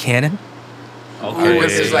 Nick Cannon time. Who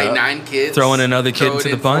was his like 9 kids? throwing another kid Throw into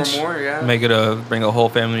it the in bunch. 4 more, yeah. Make it bring a whole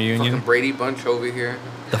family Fucking reunion. Brady Bunch over here.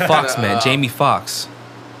 The Fox man, Jamie Foxx.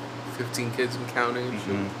 15 kids and counting.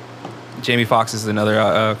 Jamie Foxx is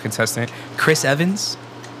another contestant. Chris Evans.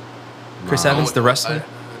 Chris Evans, the wrestler.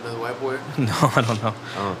 Another white boy. No, I don't know.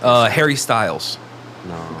 I don't think Harry Styles.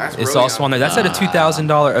 No. That's It's really also on there. That's at a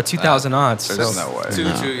 $2,000 odds. There's So no way. Too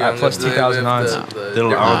Nah. young. Plus If 2,000 odds. They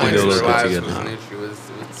don't- I don't think they'll look good together. Was an issue with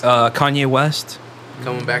Kanye West.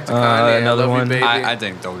 coming back to Kanye. another I love one. You, baby. I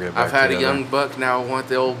think they'll get back I've had together. a young buck. Now I want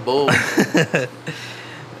the old bull. It's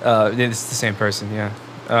the same person. Yeah.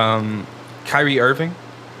 Kyrie Irving.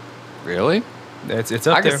 Really? It's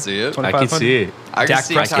up I there. can see it. I can see it. I can Dak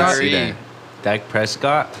see Prescott. Kyrie. Dak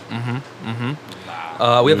Prescott, We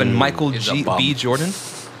have a Michael He's a B. bum. Jordan.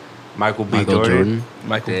 Michael B. Michael Jordan.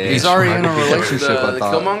 Michael Yeah. B. He's already in a Jordan. relationship. I the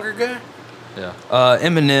thought. Killmonger guy. Yeah.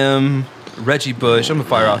 Eminem, Reggie Bush. I'm gonna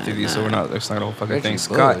fire off through these, so we're not. It's not a whole fucking Reggie thing.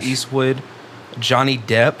 Scott Bush. Eastwood, Johnny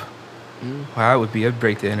Depp. Wow, it would be. I'd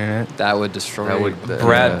break the internet. That would destroy. That would- the-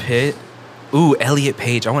 Brad Yeah. Pitt. Ooh, Elliot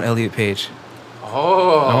Page. I want Elliot Page.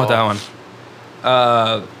 Oh. I want that one.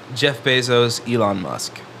 Jeff Bezos, Elon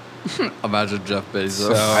Musk. Imagine Jeff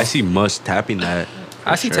Bezos. So- I see Musk tapping that.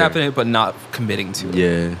 I see tapping it, but not committing to it.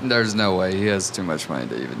 Yeah. There's no way he has too much money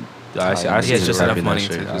to even. I see He him has just enough tapping money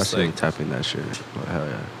that to shit. I just, see him like- tapping that shit. But hell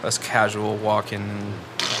yeah. That's casual walking and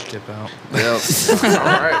dip out. All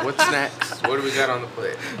right. What's next? What do we got on the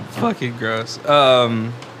plate? Fucking gross. All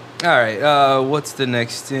right. What's the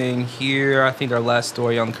next thing here? I think our last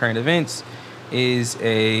story on current events is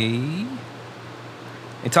a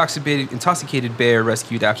intoxicated bear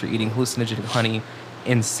rescued after eating hallucinogenic honey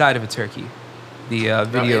inside of a turkey. The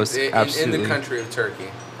video is absolutely in the country of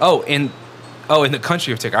Turkey. in the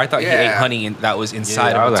country of Turkey. I thought he ate Yeah. honey and that was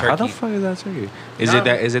inside I of was a like, how turkey. the fuck is that turkey?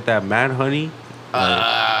 No. Is it that mad honey?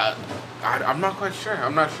 I'm not quite sure.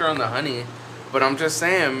 I'm not sure on the honey, but I'm just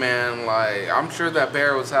saying, man. Like, I'm sure that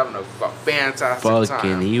bear was having a fantastic Fucking,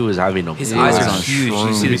 time. he was having a His blast. eyes was are on huge.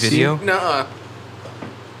 You see shrooms. the video? Nuh-uh.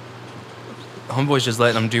 Homeboy's just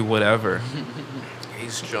letting him do whatever.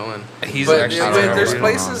 He's chilling. He's but actually but chilling. there's Right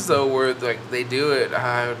places though where like they do it.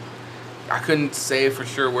 I couldn't say for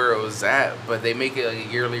sure where it was at, but they make it like a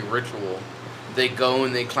yearly ritual. They go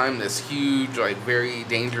and they climb this huge, like very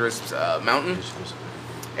dangerous mountain,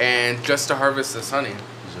 and just to harvest this honey.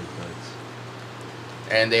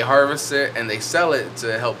 And they harvest it and they sell it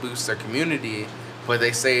to help boost their community. But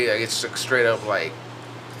they say like, it's like, straight up like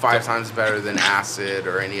 5 times better than acid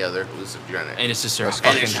or any other hallucinogenic. And it's just a And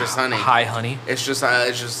fucking it's just honey. high honey. It's just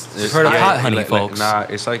You've heard of hot honey, folks. Nah,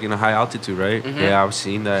 it's like in a high altitude, right? Mhm. Yeah, I've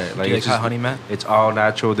seen that. Like, Do you it's like hot just- honey, Matt? It's all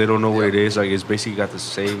natural. They don't know what it Yeah. is. Like, it's basically got the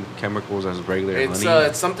same chemicals as regular It's honey.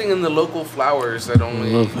 it's something in the local flowers that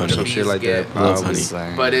only love honey. the Some bees shit like get. that. Love probably.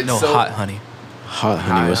 honey. But it's No, so hot honey. Hot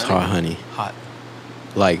honey. What's honey? hot honey? Hot.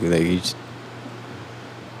 Like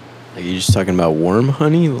you just talking about warm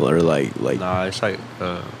honey or like Nah, it's like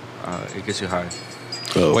it gets you high.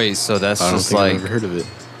 oh, Wait, so that's I don't just think like I've ever heard of it.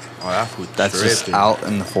 Oh, that food. that's just tripping. out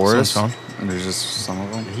in the forest, Someone's and there's just some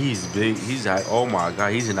of them. He's big. He's at. Oh my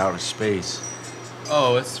god, he's in outer space.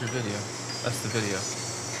 Oh, it's your video. That's the video.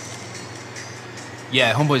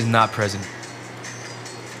 Yeah, homeboy's not present.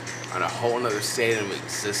 on a whole nother state of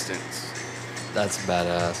existence. That's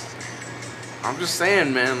badass. I'm just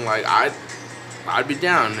saying, man. Like I'd be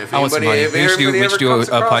down if I want some anybody. honey. If We should everybody do a ever comes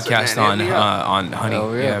across it, podcast man, hit me up. on honey.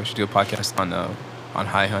 Oh, yeah. Yeah, we should do a podcast on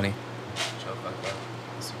high honey.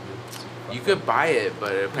 You could buy it,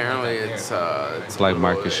 but apparently it's Black a little-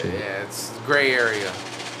 market shit. Yeah, it's gray area.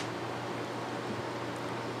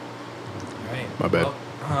 Right. My bad. Well,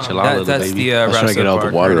 Chill out, little That's baby. the I was trying to get all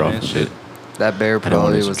the water off and shit. That bear I don't want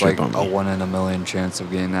probably it to was trip like on a me. 1 in a million chance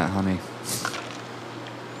of getting that honey.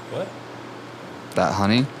 What? That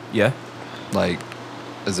honey, Yeah. like,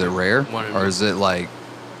 is it rare One in or is it like?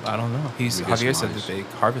 I don't know. Let me get Javier some said ice. that they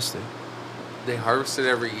harvested. They harvest it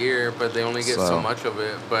every year, but they only get so So- much of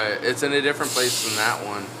it. But it's in a different place than that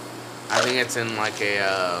one. I think it's in like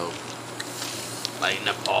a like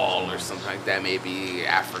Nepal or something like that, maybe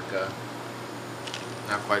Africa.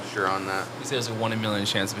 Not quite sure on that. He says a 1 in a million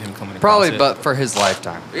chance of him coming across Probably, it. but for his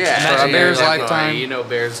lifetime. Yeah, For a yeah, bear's definitely. lifetime. You know,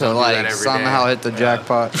 bears To don't do that like every somehow day. hit the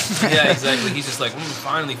jackpot. Yeah, exactly. He's just like,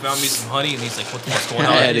 finally found me some honey, and he's like, what the fuck's going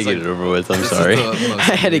on? I had to He's get like, it over with. I'm This is sorry. the most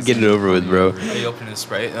I had to get it over with, bro. Are you opening the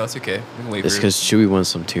Sprite? No, it's okay. We can wait It's for it. because Chewy wants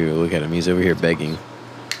some too. Look at him. He's over here begging.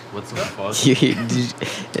 What the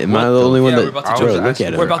fuck? Am I the only one Yeah, we're that? about to Bro, jump- look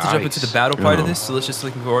at We're him. about to jump into the battle part of Oh. this, so let's just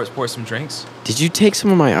go pour some drinks. Did you take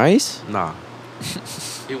some of my ice? Nah.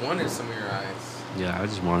 He wanted some of your eyes. Yeah, I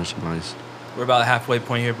just wanted some ice. We're about halfway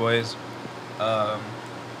point here, boys. A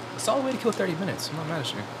solid way to kill 30 minutes. I'm not mad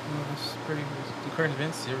at you. It's pretty. The current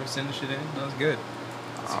events. You ever send the shit in? That was good.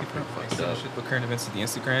 Let's keep it up. Send the shit with current events to the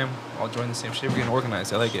Instagram. All join the same shit. We're getting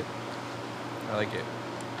organized. I like it.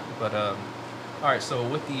 But all right. So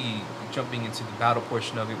with the jumping into the battle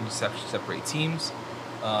portion of it, we separate teams,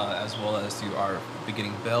 as well as do our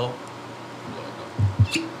beginning bell.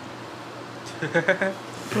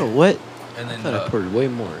 Bro, what? And I then thought I poured way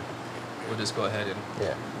more. we'll just go ahead and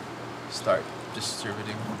start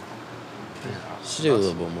distributing. Should do a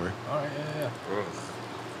little bit more. All right, yeah.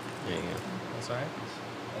 There you go. That's all right.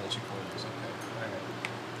 I'll let you pour yours. Okay. All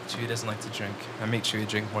right. Chewy doesn't like to drink. I make Chewy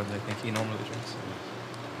drink more than I think he normally drinks.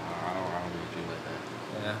 I don't really do like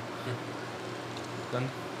that. Yeah.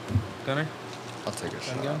 Gunner? I'll take a Gun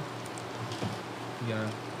shot. gun? You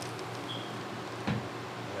gonna...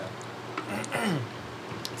 Yeah.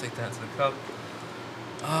 Take that to the cup.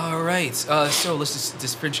 All right. So let's just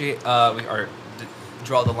differentiate.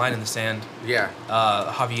 Draw the line in the sand. Yeah.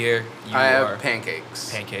 Javier, you I are have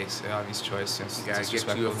pancakes. pancakes. The obvious choice. Since You gotta get you a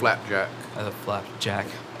disrespectful. flapjack. A flapjack.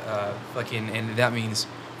 And that means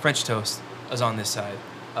French toast is on this side.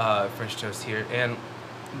 French toast here. And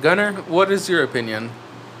Gunner, what is your opinion?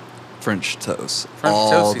 French toast. French all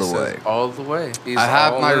toast, he the says, way. all the way. He's I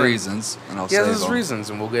have all my in. reasons, and I'll He has save his them. reasons,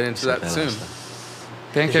 and we'll get into that soon.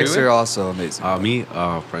 Pancakes You? are also amazing. Me,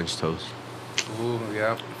 French toast. Ooh,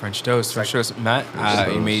 yeah. French toast. French toast. Matt,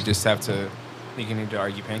 French you may toast. just have to. I think you need to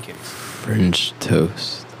argue pancakes. French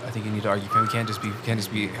toast. I think you need to argue. We can't just be.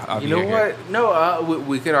 You know what? No,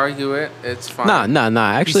 we could argue it. It's fine.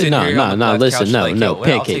 Nah. Actually, sitting here on the black Listen, couch like, yo, well, I'll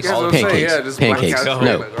pancakes, take all of it. pancakes, Yeah, just black pancakes. couch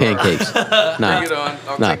No, like, pancakes. Bring it on.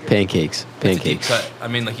 I'll Nah, take it. pancakes, It's a deep pancakes. cut. I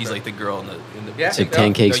mean, like he's like the girl in the. Yeah. It's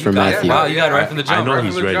pancakes you for got it. Matthew. Wow, you got it right from the jump. I know right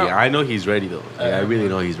he's from the ready. jump. I know he's ready though. Yeah, I really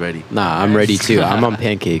know he's ready. Nah, I'm ready too. I'm on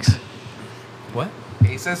pancakes. What?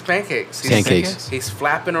 He says pancakes. Pancakes. He's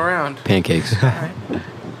flapping around. Pancakes.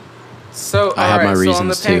 So, I have my so on the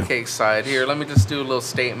reasons, too. pancake side here, let me just do a little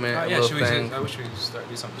statement, a Yeah, little should we? thing. I wish we could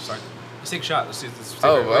do something to start. Let's take a shot. Let's take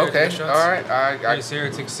Oh, we're okay. taking All shots. right. Ready,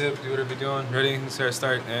 Sarah, take a sip. Do whatever you're doing. Ready, Sarah,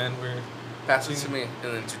 start, and we're. Pass it to me,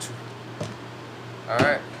 and then two. All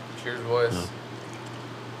right. Cheers, boys. Oh.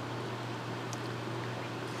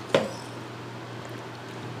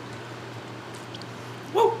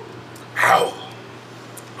 Woo! Ow!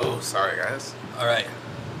 Oh, sorry, guys. All right.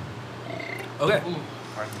 Okay.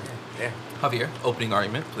 Yeah. Javier, opening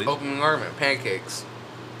argument, please. Opening argument: pancakes.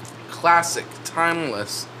 Classic,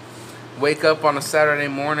 timeless. Wake up on a Saturday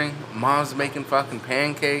morning, mom's making fucking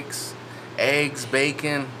pancakes, eggs,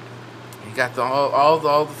 bacon. You got all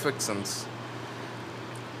the fixins.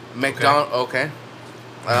 McDonald's. Okay.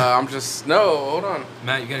 I'm just hold on.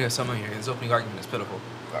 Matt, you gotta have something here. His opening argument is pitiful.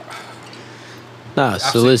 Nah, so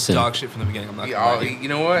Absolute listen. dog shit from the beginning. I'm not Yeah, gonna lie. you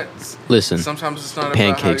know what? Listen. Sometimes it's not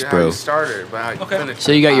Pancakes, about how bro. you started, but how you Okay. finish.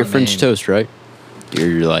 So you got your I French mean- toast, right?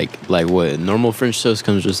 You're like what? Normal French toast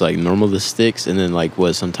comes just like normal the sticks, and then like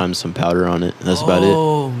what? Sometimes some powder on it. That's about it.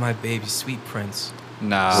 Oh, my baby, sweet prince.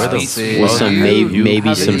 Nah, Where the see, With some you maybe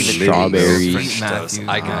haven't some even lived strawberries. Sweet Matthew.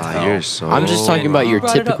 I can Ah, tell. you're so. I'm just talking about your You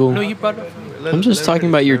brought it up. typical. No, you brought it up. I'm just talking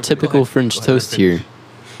about your typical French Go ahead, toast finish. here.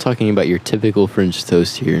 Talking about your typical French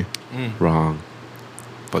toast here. wrong.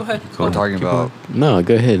 Go ahead. Go We're talking keep about No,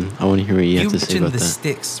 go ahead. I want to hear what you You have to say mentioned about the that.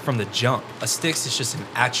 sticks from the jump. A sticks is just an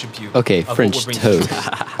attribute. Okay, of what French we're bringing toast. to the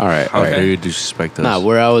table. All right, How all dare right. you disrespect us? Nah,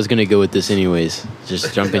 where I was gonna go with this, anyways.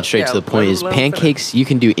 Just jumping straight to Yeah, the point is let him pancakes. You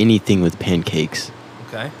can do anything with pancakes.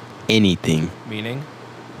 Okay. Anything. Meaning.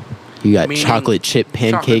 You got Meaning chocolate chip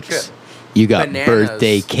pancakes. chip. You got Bananas.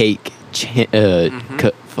 birthday cake. Birthday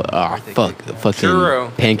Fuck, cake, yeah. fucking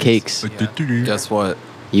Churro. pancakes. Yeah. guess what?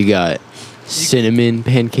 You got cinnamon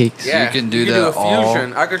pancakes. Yeah, You can do a that all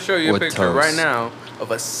fusion. I could show you a with picture right toast. now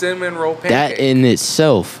of a cinnamon roll pancake. That in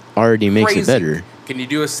itself already makes Crazy. it better. Can you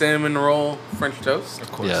do a cinnamon roll French toast?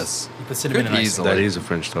 Of course. Yes. You put cinnamon in ice. Easily. That is a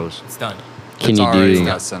French toast. It's done. Can It's you already do?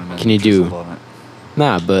 got cinnamon Can you do? drizzled on it.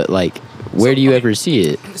 Nah, but like, where So, do you okay. ever see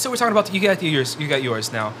it? So we're talking about you got yours. You got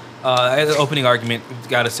yours now. The opening argument,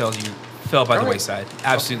 gotta tell you, fell by the Alright. wayside.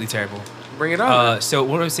 Absolutely terrible. Bring it on. So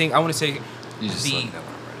what I'm saying, I want to say You just the let me know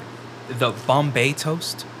when I'm ready. the Bombay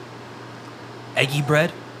toast, eggy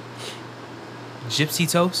bread, gypsy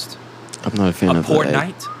toast, I'm not a fan a of port the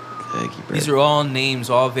night. eggy bread. These are all names,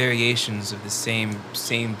 all variations of the same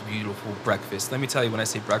beautiful breakfast. Let me tell you, when I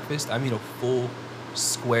say breakfast, I mean a full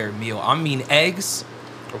square meal. I mean eggs,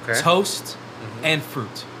 okay. toast, and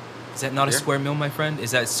fruit. Is that not a Yeah. square meal, my friend?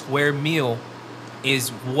 Is that square meal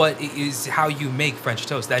is how you make French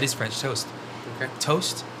toast. That is French toast. Okay.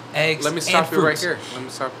 Toast, eggs, Let me and stop you fruit. right here. Let me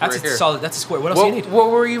stop you That's right a here. solid. That's a square. What else do you need? What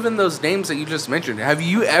were even those names that you just mentioned? Have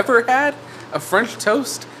you ever had a French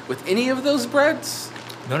toast with any of those breads?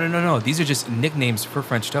 No. These are just nicknames for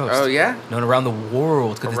French toast. Oh yeah, Known around the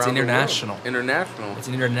world because it's Around the world. international. International. It's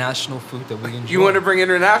an international food that we enjoy. You want to bring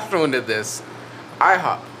international into this?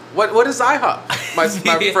 IHOP. What is IHOP? My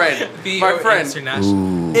friend. My friend.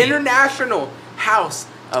 International. International House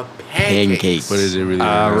of Pancakes. Pancakes. What is it really?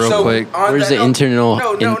 Real So, quick. on Where's that the note- internal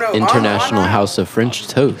No, international on that- house of French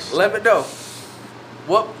toast? Let me know.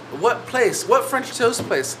 What French toast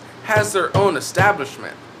place has their own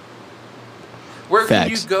establishment? Where can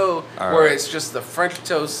Facts. you go All where right. it's just the French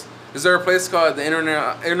toast? Is there a place called the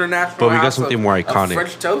International But we got House something of, more of iconic.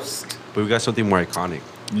 French toast? But we got something more iconic.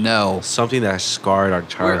 No. Something that scarred our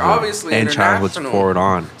childhood obviously and childhood's international. forward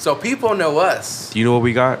on. So people know us. Do you know what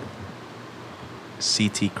we got?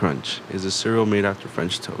 CT Crunch is a cereal made after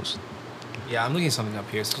French toast. Yeah, I'm looking something up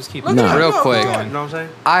here, so just keep Look No. it up. Real Go quick. ahead. You know what I'm saying?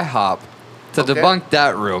 IHOP. To Okay. debunk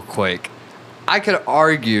that real quick, I could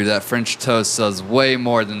argue that French toast does way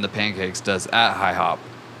more than the pancakes does at IHOP.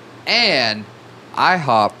 And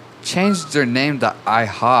IHOP changed their name to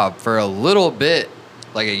IHOP for a little bit,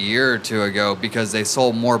 like a year or two ago, because they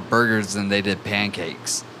sold more burgers than they did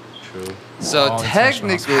pancakes. True. So Oh, international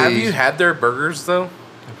technically, Have you had their burgers though?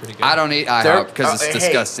 They're pretty good. I don't eat They're- IHOP because it's hey.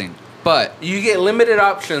 disgusting. But You get limited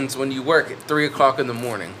options when you work at 3:00 in the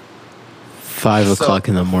morning. 5 o'clock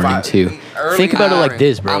in the morning five- too. early Think about it like morning.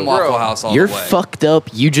 this, bro. I'm Waffle Bro, House all You're the way. fucked up.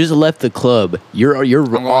 You just left the club. You're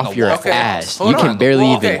going off to your Waffle House. ass. Hold You can on. barely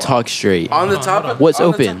Well, even okay. talk straight. On the on, topic, hold on. What's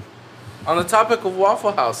on the open? on the topic of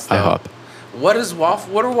Waffle House, though, IHOP. What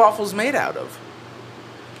are waffles made out of?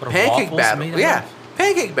 What are Pancake waffles batter. made out Yeah, of?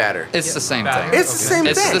 pancake batter. It's Yeah, the same batter. thing. It's the same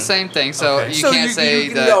It's thing. the same thing. So Okay. you So can't say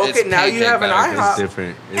can that go, it's okay, now you pancake have an batter. IHOP. It's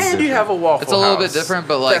different. It's And you different. have a Waffle It's a little bit House different,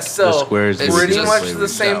 but like that sells squares is pretty just much flavors. the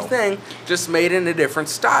same No. thing, just made in a different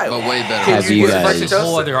style. But way better. Can Have you get guys- French It's a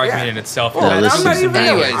whole toast? other argument Yeah. in itself. Well, Now and I'm not listen. even.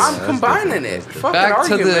 Anyways. I'm That's combining different. it. That's Fucking Back to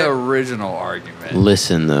argument. the original argument.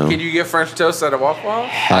 Listen though. Can you get French toast at a Waffle House?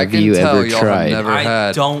 I Have can you tell ever y'all tried? have never I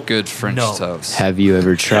had don't good French know. toast. Have you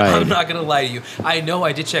ever I'm tried? not gonna lie to you. I know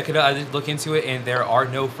I did check it out. I did look into it, and there are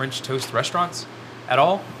no French toast restaurants at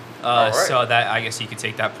all. Alright. So that I guess you could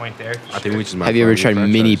take that point there. I think we just might Have you ever find tried new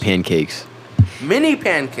mini franchise. pancakes? Mini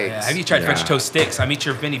pancakes. Yeah. Have you tried French Yeah. toast sticks? I meet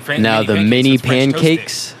your mini Now the mini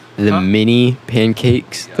pancakes, the Huh? mini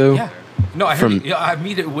pancakes though. Yeah. No, I From- heard, yeah, I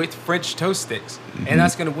meet it with French toast sticks, and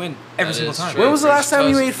that's gonna win every That single is time. true. When was the last time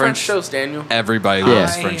you French ate French toast. toast, Daniel? Everybody Yeah.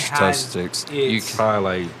 loves I French had toast sticks. it- You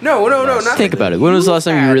Probably like No, Last- not Think that about it. When was the last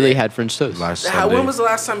time you had really it. had French toast? last How, Sunday. when was the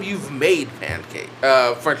last time you've made French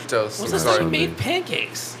toast? When's the last Sorry. time you made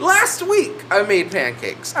pancakes? Last week I made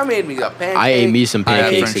pancakes. I made me a pancake. I ate me some I had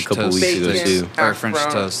pancakes a French couple toast weeks ago bacon, too. or hash French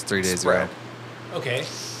brown toast 3 days spread. ago. Okay.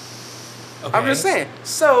 I'm just saying.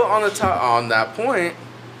 So on that point,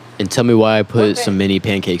 And tell me why I put Okay. some mini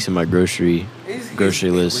pancakes in my grocery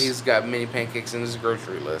list. He's got many pancakes in his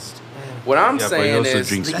grocery list. What I'm Yeah, but he saying also is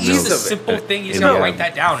drinks the That's milk. ease just a of it. simple thing. You just In gotta the write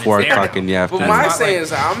that down. It's 4 there. o'clock in the But afternoon. my not saying like-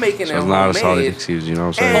 is I'm making So it it's not a solid homemade. excuse, you know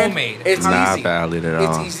what I'm and saying? Homemade. It's Not easy. valid at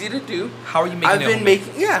all. It's easy to do. How are you making I've it been homemade?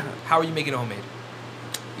 making How are you making it homemade?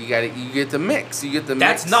 You get the mix. You get the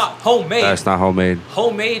That's mix. not homemade. That's not homemade.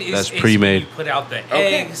 Homemade is That's is pre-made. when you put out the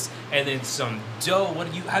Okay. eggs and then some dough.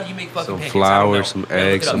 How do you make fucking Some pancakes? flour, I don't know. some Yeah, look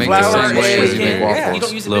it eggs, up. some Make Flour, the same way eggs, as you make yeah. waffles. You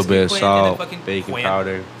don't use a Little bit of biscuit salt, and then fucking baking wham,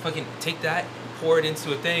 powder. Fucking take that, pour it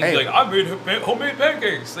into a thing. Hey. Be like, I made homemade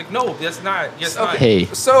pancakes. Like, no, that's not. Yes, not. Hey,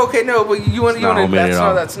 So okay, no, but you want It's not homemade that's at not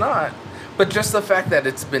all. that's not. But just the fact that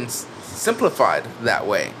it's been simplified that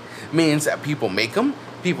way means that people make them,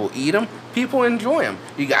 people eat them, people enjoy them.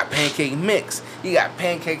 You got pancake mix, you got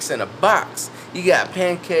pancakes in a box, you got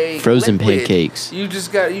pancake Frozen liquid. pancakes. You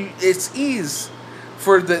just got it's ease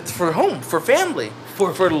for home, for family,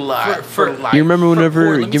 for life, for life. You remember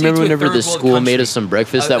whenever Let me take you to a the third world school made country. us some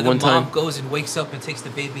breakfast that one The mom time? goes and wakes up and takes the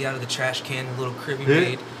baby out of the trash can, a little crib he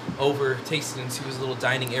made, over, takes it into his little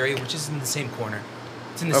dining area, which is in the same corner.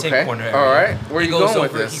 It's in the same corner area. All right. Where he you goes going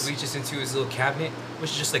with over, this? he reaches into his little cabinet,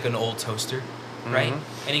 which is just like an old toaster, right?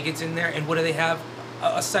 And he gets in there, and what do they have?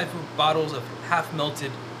 Aside from bottles of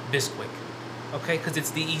half-melted Bisquick, okay? Because it's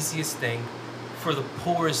the easiest thing for the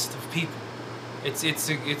poorest of people. It's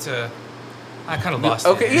a I kind of lost it.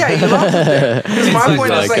 Okay, yeah, you lost it there. 'Cause my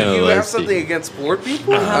point is like kinda you have lost it. something against poor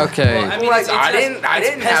people. Okay. Well, I mean, Like it's I just- didn't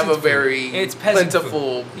it's have a peasant very food. It's peasant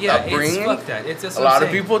plentiful food. Yeah, upbringing. it's fuck that. It's just A what I'm lot of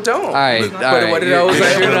saying. people don't. All right, But all right. what did I was You're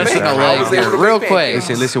able to gonna make? take a I leg was here. able to Real make quick.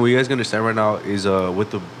 pancakes. Listen, what you guys gonna understand right now is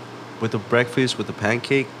with the breakfast, with the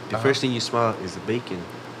pancake, the first thing you smell is the bacon,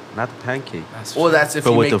 not the pancake. Well, that's if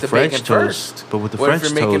But you with make the the bacon French toast- first. but with the what French if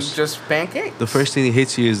you're making toast, just pancakes? The first thing that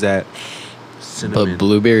hits you is that cinnamon. But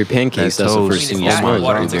blueberry pancakes, That that's the toast. first thing I you mean, smell. it's is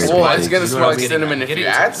water to blueberry the Well, Right. it's pancakes. gonna You know smell what like I'm getting cinnamon at. if you Get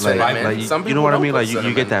it? add Like- cinnamon. Like, Some you people know what I don't mean? put Like you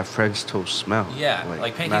cinnamon. get that French toast smell. Yeah, Like,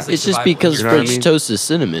 like pancakes. not- like It's just survival. because You know what I French mean? toast is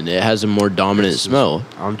cinnamon. It has a more dominant It's just- smell.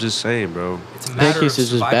 I'm just saying, bro. It's a matter Pancakes of is just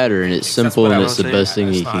survival. batter and it's That's simple what and I it's was the saying. best thing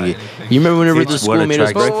It's you not can get. anything. You remember whenever the It's school what made us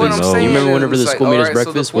attracts But what breakfast? I'm bro. saying You remember whenever is, the like, school made us alright, so the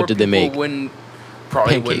breakfast? poor What did they people make? Wouldn't,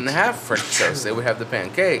 probably Pancakes. wouldn't have French toast. They would have the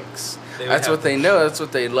pancakes. They would That's have what they know. That's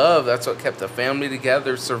what they love. That's what kept the family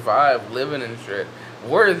together, survive, living and shit.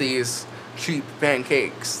 Were these cheap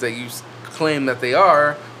pancakes that you claim that they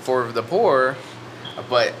are for the poor,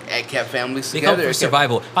 but it kept families They together. come It for kept-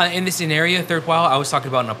 survival. In this scenario, third while, I was talking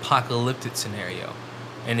about an apocalyptic scenario,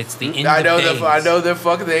 and it's the end I of know days. I know the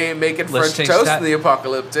fuck they ain't making Let's French change toast that. in the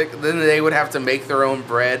apocalyptic. Then they would have to make their own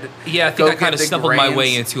bread. Yeah, I Go think I get kind of the stumbled my grains.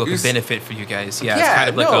 way into a You s- benefit for you guys. Yeah, it's Yeah, kind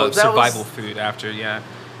of like no, a that was- survival food after. Yeah,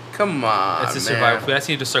 Come on, it's a man. survival food. I just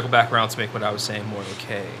need to circle back around to make what I was saying more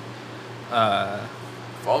okay.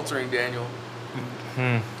 Faltering, Daniel.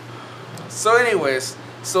 Hmm. So, anyways,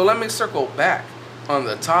 so let me circle back on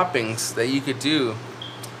the toppings that you could do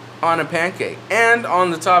on a pancake, and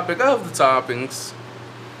on the topic of the toppings.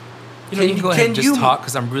 You know, you can go ahead and can just you- talk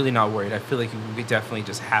because I'm really not worried. I feel like we could definitely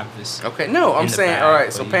just have this. Okay, no, I'm in the saying bag, all right.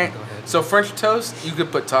 but So you can go ahead. so French toast, you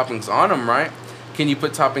could put toppings on them, right? Can you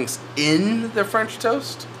put toppings in the French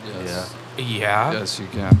toast? Yes. Yeah. Yes, you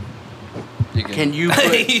can. You can. Can you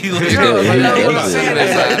put? You No, look no, at no, it. no, what I'm Yeah. saying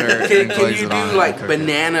is Batter like, and can glaze you it on do and like cook it.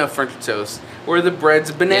 banana French toast, where the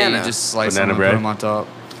bread's banana? Yeah, you just slice Banana them and bread? put them on top.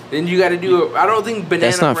 Then you got to do. I don't think banana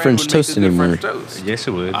That's not bread French would toast make a good anymore. French toast. Yes,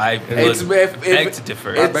 it would. I It's would beg to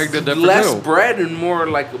differ. It's beg to differ less too. bread and more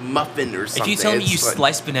like a muffin or something. If you tell me you It's like-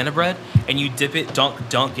 slice banana bread and you dip it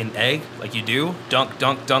dunk in egg like you do, dunk,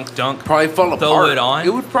 probably fall throw apart. it on,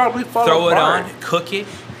 It would probably fall throw apart. it on, cook it.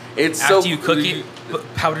 It's After so you cook it,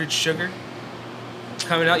 put powdered sugar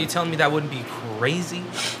coming out. You telling me that wouldn't be crazy?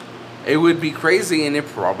 It would be crazy, and it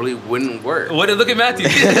probably wouldn't work. What? Look at Matthew.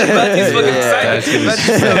 Matthew's fucking excited.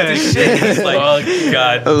 Matthew's so this shit. He's like, oh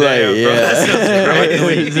god I'm like, damn, bro. yeah. That sounds I like the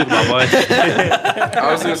way crazy. you think about mine.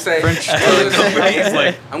 I was gonna say, He's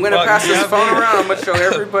like, I'm gonna fuck, pass this yeah, phone baby. around. I'm gonna show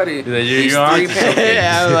everybody That these you're three on- pancakes.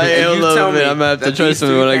 Yeah, I'm like, And hold you on tell a minute, me I'm gonna have to that try these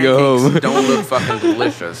something three when I go pancakes home. Don't look fucking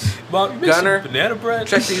delicious. Mom, you made Gunner, some banana bread.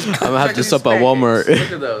 Check these. I'm gonna have this up at Walmart.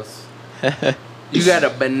 Look at those. You got a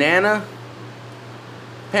banana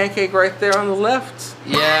pancake right there on the left.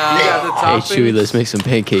 You got the Hey, toppings. Chewy, let's make some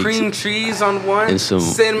pancakes Cream cheese on one. and some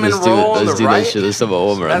cinnamon let's roll on let's the do right. that shit. Let's stop at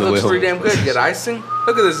Walmart That on the way looks home. pretty damn good. Get icing.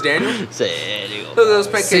 Look at this, Daniel. Look at those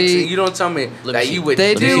pancakes. See, you don't tell me let that me you see. would.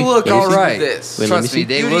 They Let me do see. look Let me see. alright. This. Wait, let me Trust see. me,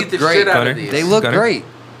 they You'd look eat the great. shit out Gunner. of these. They look Gunner. great,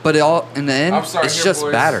 but all in the end, I'm sorry, it's here, just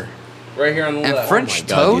boys. batter. Right here on the And left. French Oh my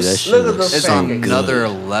God, dude, that toast shit Look at looks those is so pancakes. another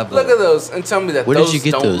good. level. Look at those and tell me that Where did those you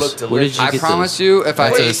get don't those? look Where did delicious. you I get promise those? you, if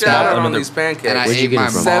I Wait, took a shout out spot on these pancakes. and I Where'd you ate get my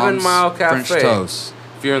it from? 7 mom's Mile French Cafe. toast,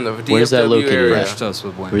 If you're in the DFW Where's that located area. at? French toast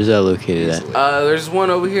would win. Where's that located at? Easily. There's one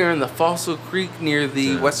over here in the Fossil Creek near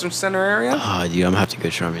the Western Center area, Oh, dude, I'm gonna have to go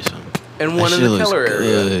try me some. and That one in shit the looks Keller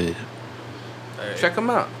area. good. Check them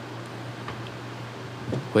out.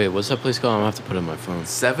 Wait, what's that place called? I'm gonna have to put it on my phone.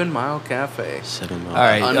 7 Mile Cafe. 7 Mile. All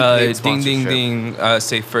right, Unpaid ding, ding, sponsorship. ding.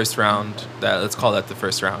 Say first round. Let's call that the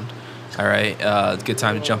first round. All right, good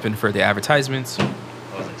time to jump in for the advertisements. Jump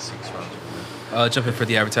in for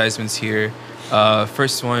the advertisements here.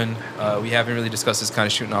 First one, we haven't really discussed this, kind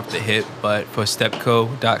of shooting off the hip, but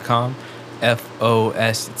fostepco.com,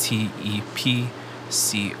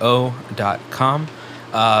 FOSTEPCO.com,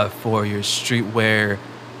 for your streetwear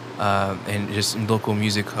and just local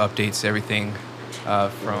music updates, everything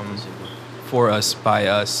from for us, by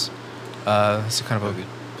us. It's kind of a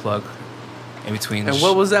plug in between. And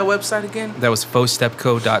what was that website again? That was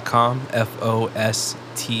fostepco.com,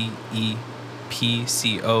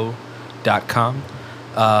 crooked-pco.com.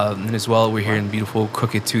 And as well, we're here in beautiful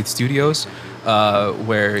Crooked Tooth Studios,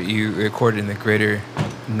 where you record in the greater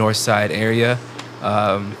North Side area.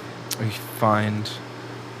 We find,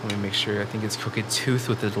 let me make sure, I think it's Crooked Tooth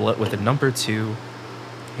with the number 2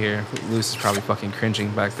 here. Luce is probably fucking cringing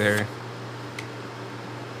back there.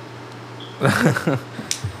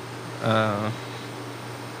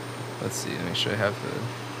 Let's see, make sure I have the...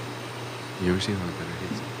 You ever seen one better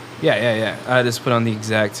hits? Yeah. I just put on the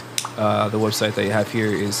exact, the website that you have here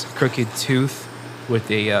is Crooked Tooth with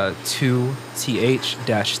a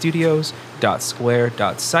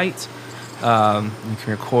 2th-studios.square.site. You can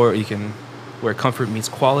record, where comfort meets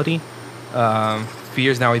quality. For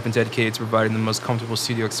years now, we've been dedicated to providing the most comfortable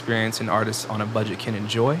studio experience an artist on a budget can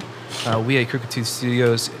enjoy. We at Crooked Tooth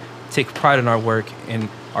Studios take pride in our work and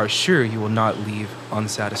are sure you will not leave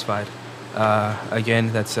unsatisfied.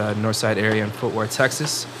 Again, that's Northside area in Fort Worth,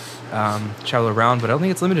 Texas. Travel around, but I don't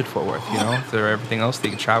think it's limited to Fort Worth. You know, if there are everything else, they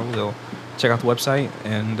can travel. They'll check out the website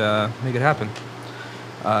and make it happen.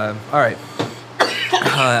 All right.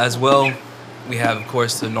 As well, we have, of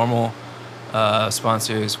course, the normal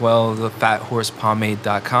sponsor as well, the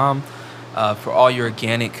FatHorsePomade.com, for all your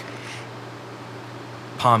organic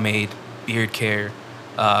pomade, beard care,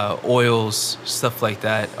 oils, stuff like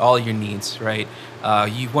that, all your needs, right?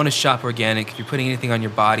 You want to shop organic. If you're putting anything on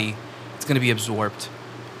your body, it's going to be absorbed,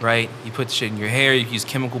 right? You put shit in your hair, you use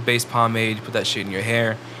chemical-based pomade, you put that shit in your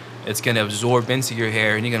hair, it's going to absorb into your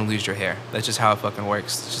hair, and you're going to lose your hair. That's just how it fucking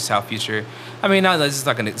works. It's just how future... I mean, this is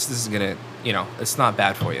going to, you know, it's not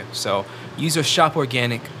bad for you. So use your Shop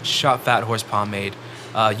Organic, Shop Fat Horse Pomade.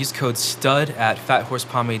 Use code STUD at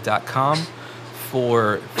fathorsepomade.com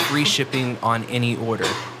for free shipping on any order.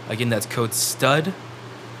 Again, that's code STUD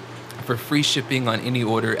for free shipping on any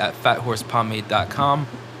order at fathorsepomade.com.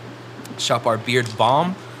 Shop our beard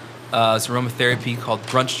balm. It's aromatherapy called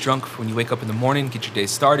Brunch Drunk for when you wake up in the morning, get your day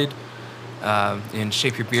started, and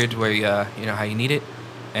shape your beard where you know how you need it.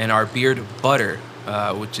 And our beard butter,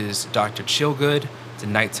 which is Dr. Chillgood. It's a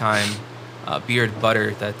nighttime beard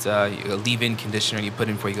butter that a leave-in conditioner you put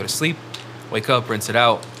in before you go to sleep. Wake up, rinse it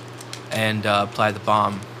out, and apply the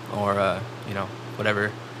balm or you know,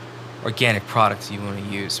 whatever organic products you want to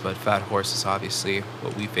use. But Fat Horse is obviously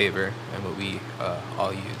what we favor and what we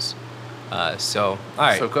all use. So, all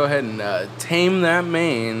right. So go ahead and tame that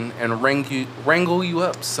mane and wrangle you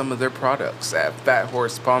up some of their products at Fat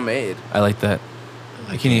Horse Pomade. I like that.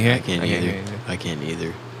 Can you hear? I can't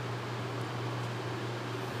either.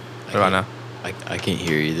 What about now? I can't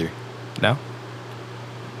hear either. No?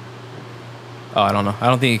 Oh, I don't know. I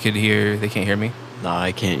don't think you could hear. They can't hear me. Nah,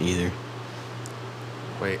 I can't either.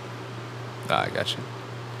 Wait. I got you.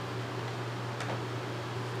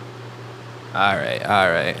 All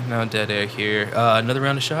right. No dead air here. Another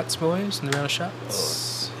round of shots, boys. Another round of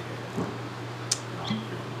shots.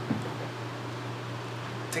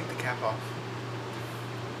 Take the cap off.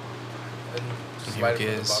 And Here slide it it from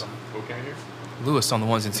the is. bottom. Okay, here. Lewis on the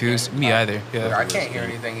ones and twos. Me either. Yeah. I can't hear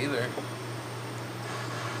anything either.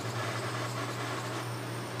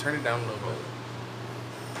 Turn it down a little bit.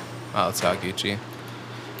 Oh, it's all Gucci.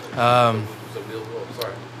 Sorry.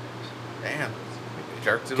 Damn.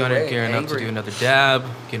 Jerked it Gonna away. gearing up to do another dab.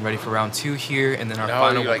 Getting ready for round 2 here, and then our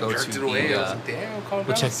final will go to the.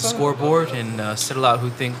 We'll check the scoreboard and settle out who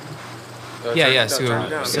think.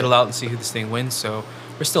 Settle out and see who this thing wins. So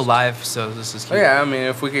we're still live, so this is. Oh, yeah, I mean,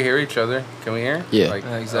 if we could hear each other, can we hear? Yeah. Like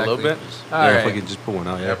exactly. a little bit. Yeah, All if right. we could just pull one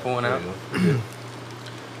out. Yeah, pull one out.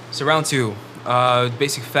 So round 2,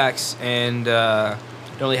 basic facts, and don't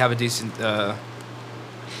really have a decent.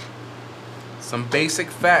 Some basic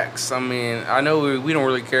facts. I mean, I know we don't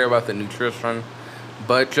really care about the nutrition,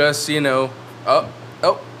 but just, you know, I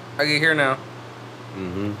can hear now.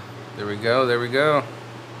 Mm-hmm. There we go.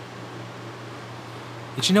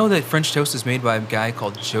 Did you know that French toast is made by a guy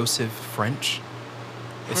called Joseph French?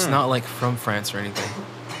 It's not like from France or anything.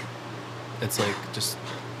 It's like just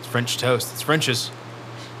French toast. It's French's.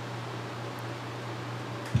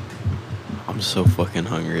 I'm so fucking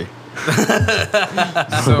hungry.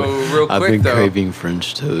 So real quick, I've been though, craving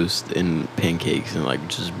French toast and pancakes and like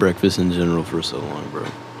just breakfast in general for so long, bro.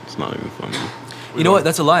 It's not even funny. You know what?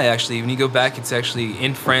 That's a lie, actually. When you go back, it's actually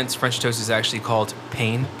in France. French toast is actually called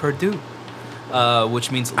pain perdu, which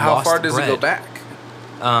means how lost far does bread. it go back?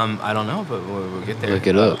 I don't know, but we'll get there. Look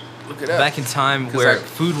it up. Look it up. Back in time 'Cause where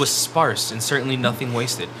food was sparse and certainly nothing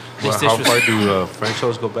wasted. This dish How was far do French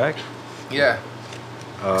toast go back? Yeah.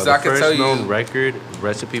 So The I can first tell you- known record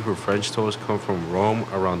recipe for French toast come from Rome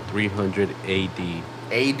around 300 AD.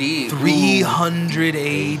 AD. 300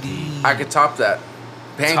 AD. I could top that.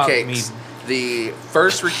 Pancakes. The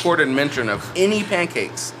first recorded mention of any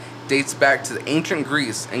pancakes dates back to ancient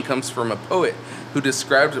Greece and comes from a poet who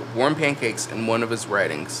described warm pancakes in one of his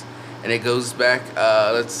writings. And it goes back,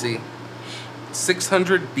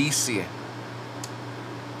 600 BC.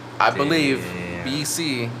 I believe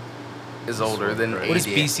BC is older than AD. What does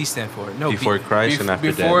BC stand for? No, Before Christ and after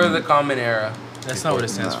Before death. the Common Era. that's not what it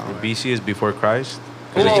stands for. BC is before Christ.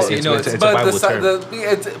 'Cause Well, it's a but Bible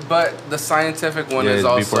term. but the scientific one Yeah, is it's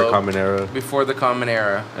also before Common Era. Before the Common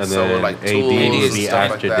Era, And so then like AD tools would and be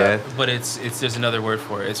stuff after like that. death. But it's there's another word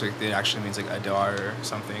for it. It's like it actually means like adar or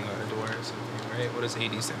something, or adore or something, right? What does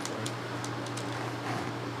AD stand for?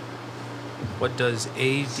 What does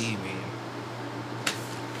AD mean?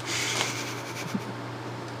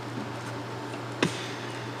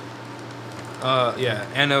 Yeah,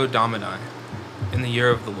 Anno Domini, in the year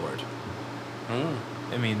of the Lord.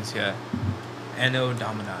 It means, yeah, Anno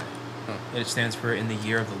Domini. It stands for in the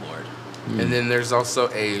year of the Lord. And then there's also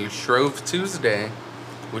a Shrove Tuesday,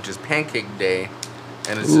 which is Pancake Day,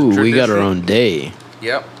 and it's Ooh, a we got our tradition- own day.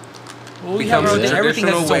 Yep. Well, we Becomes have a everything has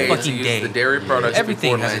traditional its way own to fucking use day. the dairy products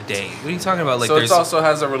Everything before has a Lent. day. What are you talking about? Like So it there's also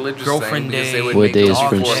has a religious girlfriend thing because day. they would What make day it is dog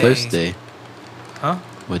French before day. Lent. Toast Day? huh?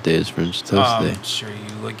 What day is French Toast Day? Sure,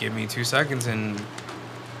 you like give me 2 seconds and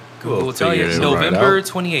We'll Google will tell you. figure It's it right November out.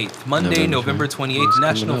 28th, Monday, November 28th, It's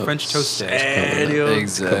National coming up. French Toast Day. Coming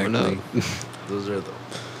Exactly. up. Those are the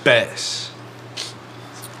best.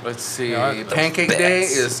 Let's see. They are the Pancake best. Day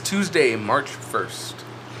is Tuesday, March 1st.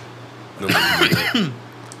 Nobody knew that.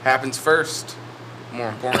 Happens first. More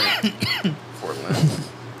important. For Lent.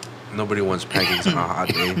 Nobody wants pancakes on a hot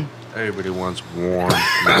day. Everybody wants warm,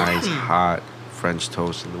 nice, hot French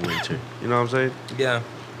toast in the winter. You know what I'm saying? Yeah.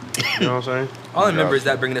 You know what I'm saying? All I remember is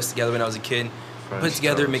that bringing us together when I was a kid. French Put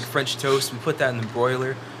together, toast. make French toast. We put that in the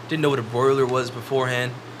broiler. Didn't know what a broiler was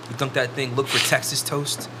beforehand. We dunked that thing. Look for Texas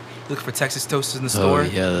toast. Look for Texas toast in the store.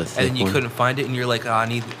 yeah, the and thick then you one. couldn't find it, and you're like,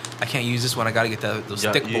 I can't use this one. I gotta get those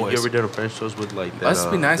thick you boys. ever done a French toast with like that? Must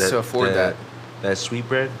be nice to afford that. That sweet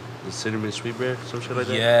bread, the cinnamon sweet bread, some shit like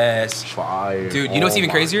that. Yes. Fire. Dude, you know what's Oh even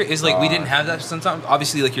my crazier is like we didn't God. have that sometimes.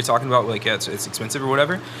 Obviously, like you're talking about, like yeah, it's expensive or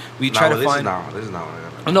whatever. We Nah, try well, to find. This is not what I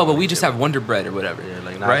got. Oh, no, but we just have Wonder Bread or whatever. Yeah,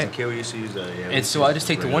 like not right? as a kid, we used to use that. Yeah, we And used so to I just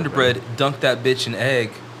take the regular Wonder bread, dunk that bitch in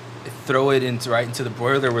egg, throw it right into the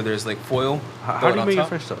broiler where there's like foil. How throw do you on make a top.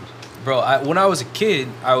 French toast? Bro, when I was a kid,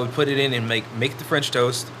 I would put it in and make the French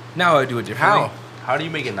toast. Now I do it differently. How? How do you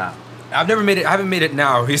make it now? I've never made it. I haven't made it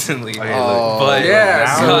now recently. Okay, Oh, But yeah,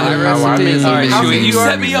 now, so God, the how I recipe make is it- All right, How Chewy, can you you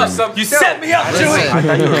set me up. argue You set me up, I Chewy.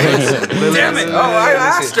 thought you were Damn it. Oh, I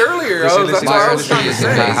asked earlier. Listen, That's what I was listen, trying to listen.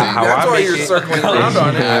 say. How That's I why make you're it- circling around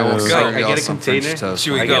on it. I will Go. serve I y'all get a some container. French toast.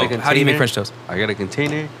 Chewy, I go. get a How do you make container. French toast? I get a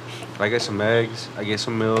container. I get some eggs. I get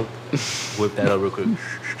some milk. Whip that up real quick. You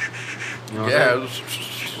know what I'm Yeah.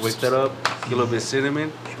 saying? Whip that up. Get a little bit of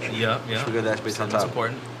cinnamon. Yeah, yeah. Sugar that space on Cinnamon's top.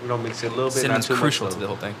 important. You know, mix it a little bit. Cinnamon's not too crucial much, to though. the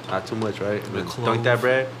whole thing. Not too much, right? And The then clove. dunk that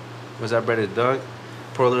bread. Once that bread is dunked,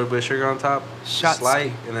 pour a little bit of sugar on top. Shots.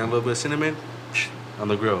 Slight, and then a little bit of cinnamon on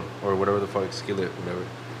the grill or whatever the fuck, skillet, whatever.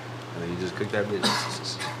 And then you just cook that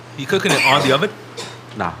bitch. You cooking it on the oven,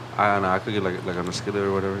 Nah, I cook it like on a skillet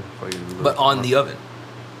or whatever. Fuck it. but on the oven.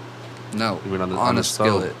 No, You mean on on the a stove?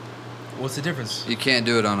 skillet. What's the difference? You can't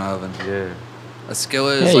do it on an oven. Yeah. A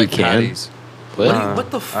skillet Yeah, is you like can. patties. What?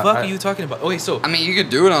 What the fuck I- are you talking about? Okay, so I mean, you could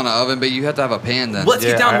do it on an oven, but you have to have a pan then. let's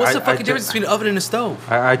Yeah, get down. I- What's the I fucking ju- difference between an oven and a stove?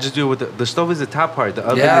 I just do it with the stove is the top part. The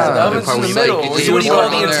oven Yeah, is the the other oven's part in where the you middle. like, So it's what do you just-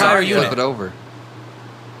 call the entire unit? Flip it over.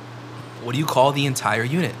 What do you call the entire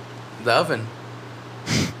unit? The oven.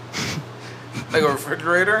 Like a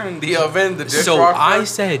refrigerator and the oven, the dishwasher. So I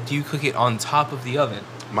said, do you cook it on top of the oven?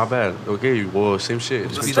 My bad. Okay, well, same shit.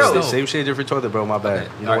 Just Different be the toilet. stove. Same shit, different toilet, bro. My bad.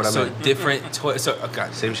 You know Alright, what I so mean? different toilet. So okay.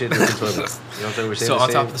 Same shit, different toilet. You know what I'm saying? We're saying So the on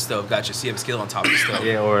same. top of the stove, gotcha. So you have a skillet on top of the stove.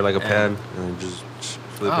 Yeah, or like a And- pan, and then just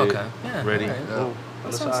flip Oh, it. okay. Yeah, Ready. alright. Boom. On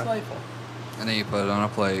That the sounds side. delightful. And then you put it on a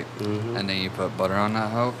plate. Mhm. And then you put butter on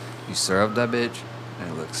that hoe. You stir up that bitch,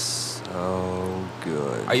 and it looks so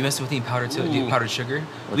good. Are you messing with any powder too? Do you Ooh. powdered sugar?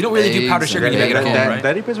 With We don't really do powdered eggs sugar and when you make it at bacon. home, right?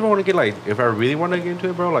 That depends if I want to get like, if I really want to get into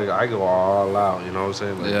it, bro. Like I go all out. You know what I'm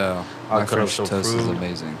saying? Like, Yeah, I'll my cut up French some toast is fruit.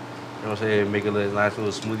 amazing. You know what I'm saying? Make a little nice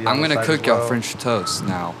little smoothie. I'm on the gonna side cook as y'all well. French toast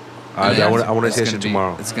now. I And wanna- it's- I wanna it's taste gonna it be-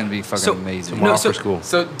 tomorrow. It's gonna be fucking So- amazing. Tomorrow so- for school.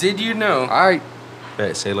 So did you know? All right.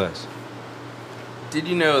 Bet, say less. Did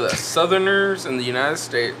you know that Southerners in the United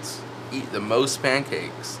States eat the most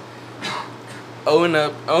pancakes, owing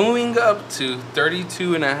up to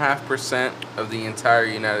 32.5% of the entire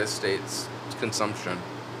United States consumption.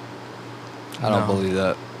 I don't No. believe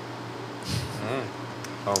that.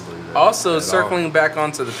 I don't believe that Also, at all. circling back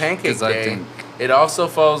onto the Pancake 'Cause I Day, think- it also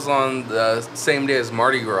falls on the same day as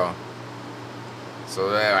Mardi Gras. So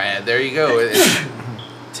there you go.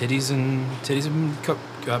 Titties and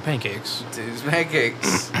pancakes. Titties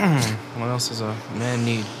pancakes. What else does a man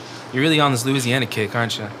need? You're really on this Louisiana kick,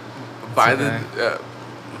 aren't you? Buy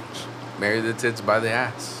marry the tits, buy the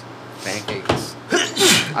ass. Pancakes.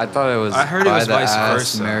 I thought it was. I heard it by was the vice ass,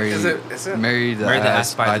 versa. Marry, Is it? marry the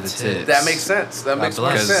ass by the tits. That makes sense. That makes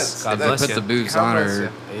more bless. sense. God That- bless Put you. the boobs God on bless her.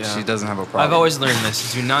 you. Yeah. She doesn't have a problem. I've always learned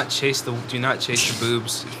this. Do not chase the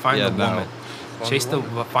boobs. Find Yeah, the no. woman.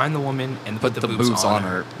 Find the woman and put the boobs on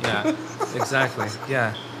her. Yeah, exactly.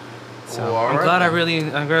 Yeah. So Well, I'm alright glad I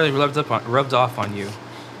then. really rubbed off on you,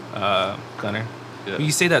 Gunner. Yeah. When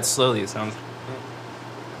you say that slowly, it sounds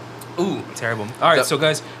Ooh. terrible. All right, The- so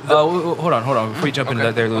guys, hold on. Before you jump into Okay,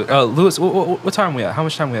 that, there, Lewis. okay. Lewis, what time we at? How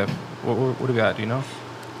much time we have? What do we got? Do you know?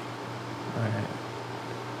 All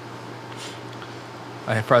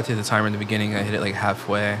right. I brought to the timer in the beginning. I hit it like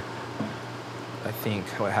halfway. I think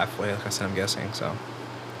halfway. Like I said, I'm guessing. So.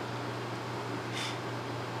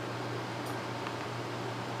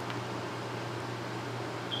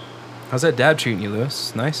 How's that dab treating you,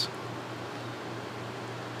 Lewis? Nice.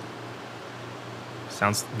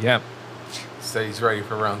 Sounds yeah. Said he's ready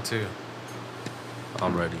for round 2.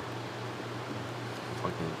 I'm ready.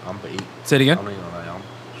 I'm 8. Say it again. I'm not even gonna lie.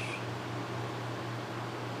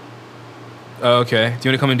 Okay. Do you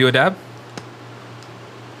want to come and do a dab?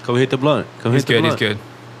 Come hit the blunt. Come He's hit the good. blunt. He's good.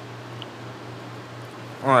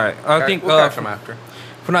 All right. I think we'll catch him after.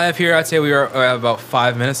 for now, here, I'd say we have about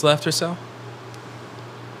 5 minutes left or so.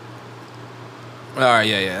 All right.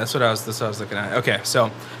 Yeah. That's what I was looking at. Okay.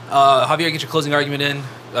 So, Javier, get your closing argument in.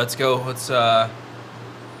 Let's go. Let's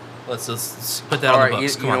put that All on right, the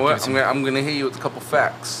books. you Come know on, what? give me some- I'm gonna hit you with a couple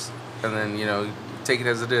facts, and then take it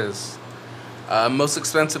as it is. Most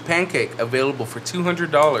expensive pancake available for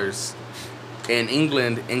 $200 in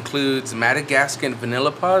England includes Madagascan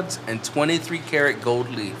vanilla pods and 23-karat gold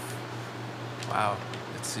leaf. Wow.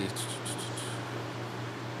 Let's see.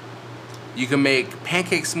 You can make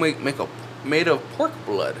pancakes made of pork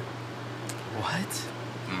blood. What?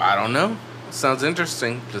 I don't know. Sounds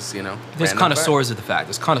interesting. Just There's random connoisseurs of the fact.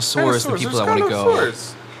 There's connoisseurs for people that want to go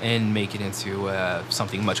Connoisseurs. and make it into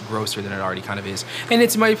something much grosser than it already kind of is. And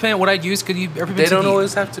it's my plan. What I'd use, could you ever been They to don't the-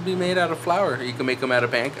 always have to be made out of flour. You can make them out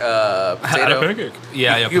of potato. Out of pancake.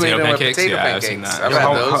 Yeah, You can make potato them with pancakes. potato Yeah, I've seen pancakes. that. I've Yo, had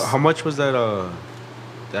how, those. how much was that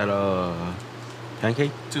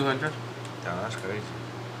pancake? 200. Yeah, that's crazy.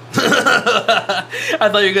 I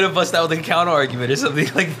thought you were gonna bust out with a counter argument or something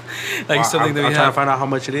like something I'm that we trying to have. find out how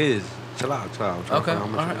much it is. Chill out. I'm trying Okay. to All find out how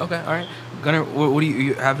much right. it is. Okay. All right. Gunnar, what do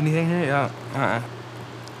you have anything here? Yeah.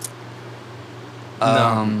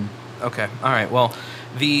 No. Okay. All right. Well,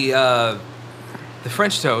 the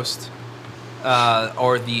French toast,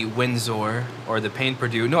 or the Windsor, or the Pain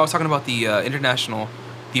Perdue. No, I was talking about the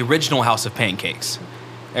the original House of Pancakes.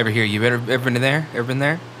 Ever here? You ever been there? Ever been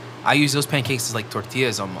there? I use those pancakes as like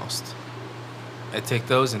tortillas almost. I take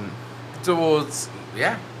those and So well,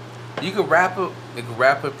 yeah, you could wrap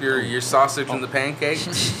up your sausage in the pancake.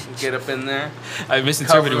 Get up in there. I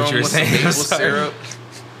misinterpreted what you were with some saying. maple I'm sorry. syrup.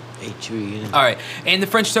 Hey, Chewy. All right, and the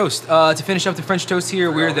French toast. To finish up the French toast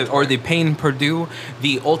here, the Pain Perdue,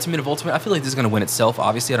 the ultimate of ultimate. I feel like this is gonna win itself.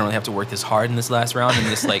 Obviously, I don't really have to work this hard in this last round. In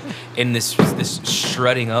this this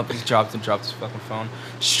strutting up. He dropped his fucking phone.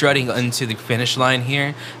 Strutting into the finish line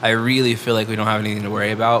here. I really feel like we don't have anything to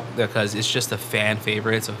worry about because it's just a fan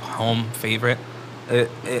favorite. It's a home favorite.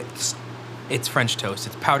 It's French toast.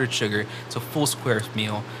 It's powdered sugar. It's a full square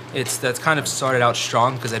meal. That's kind of started out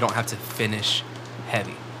strong because I don't have to finish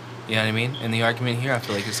heavy. You know what I mean? And the argument here, I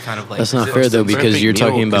feel like it's kind of like That's not It's fair a though because perfect you're meal,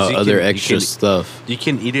 talking 'cause about you other can- you extra can- stuff. You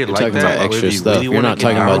can eat it You're like talking that. about or if extra you stuff. really You're wanna not get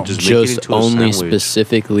talking out, about make it just into a only sandwich.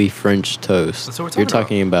 specifically French toast. That's what we're You're talking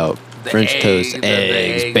talking about The French egg, toast, the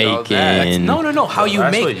eggs, egg, all that. bacon. no. How you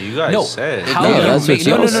That's make? what you guys no, said. How No, you that's make, what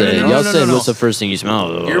y'all said. Y'all said no. what's the first thing you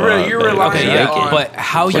smell? You're relying Okay, yeah, on- but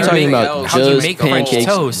how We're you talking make about how you just make French pancakes,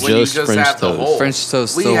 toast? when you just French have the toast. whole. French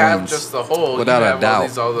toast We still have wins. just the whole. Without you a have doubt. All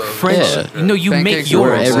these other French, Yeah. no, you make Pancakes Or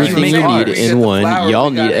are yours. awesome. everything you you make need ours. We got in the one, flour, y'all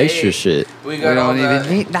we got need extra egg. shit. We We got all don't even that.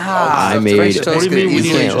 need. Nah, I made- French What toast do you could mean we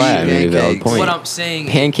easily can't beat lie? I made a valid pancakes. point. What I'm saying,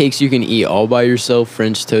 Pancakes you can eat all by yourself.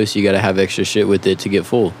 French toast you gotta have extra shit with it to get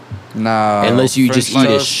full. Nah. Unless you French just eat a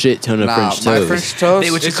toast- shit ton of nah, French my toast. French toast. They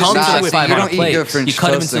would you it's come just to not- with five you on a don't eat plate. good French You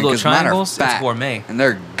cut them toast into little because mine are triangles. It's fat, gourmet. and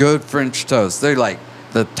they're good French toast. They're like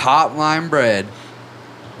the top line bread.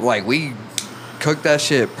 Like we cook that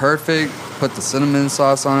shit perfect. Put the cinnamon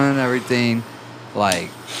sauce on it and everything. Like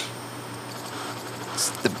it's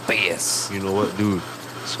the best. You know what, dude?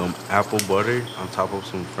 some apple butter on top of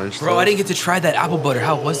some French toast. Bro, I didn't get to try that apple butter.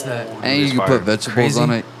 How was that? And you It's can fire. put vegetables Crazy. on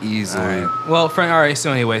it easily. Well, all right.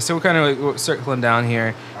 So anyway, so we're kind of like, circling down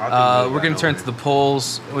here. We're gonna turn to the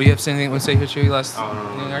polls. Well, you have anything to say here, last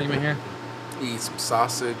any argument here? Eat some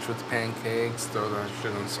sausage with pancakes. Throw that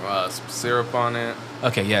shit on some syrup on it.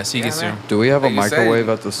 Okay, yeah. So you get some. Do we have a Like you said- microwave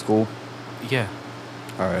at the school? Yeah.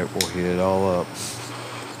 All right, we'll heat it all up.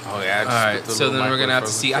 Oh yeah. All right. So then we're gonna have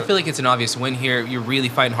to see. I feel like it's an obvious win here. You're really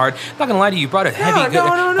fighting hard. I'm not gonna lie to you. You brought a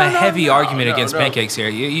heavy argument against Pancakes here.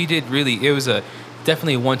 You did really. It was a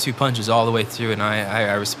definitely 1-2 punches all the way through, and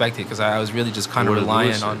I respect it because I was really just kind of What did relying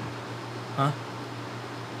Lewis on. say? Huh?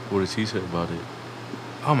 What does he say about it?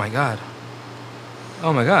 Oh my god.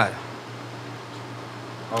 Oh my god.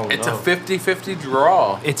 Oh, It's a 50-50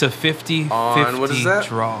 draw It's a 50-50 On- what is that?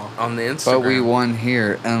 draw. on the Instagram. But we won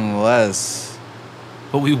here unless,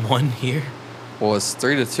 But we won here. well, it's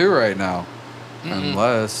 3-2 right now.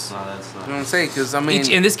 Unless, No, that's You know what I'm saying? Because I mean,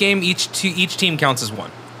 In this game, each team counts as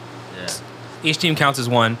one. Yeah. Each team counts as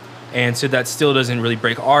one, and so that still doesn't really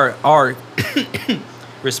break our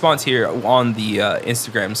response here on the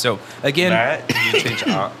Instagram. So again, Matt, you change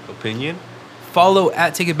our opinion? follow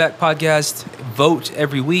at Take It Back Podcast. Vote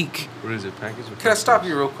every week. What is it? Pancakes with can I stop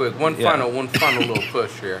you real quick? One Yeah. final little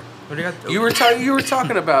push here. What do you got? You were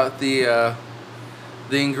talking about the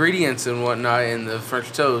ingredients and whatnot in the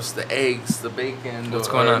French toast, the eggs, the bacon. What's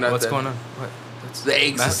or going on? not What's the- going on? What? What's, The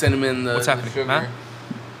eggs, Matt? the cinnamon, the What's the happening, sugar. Matt?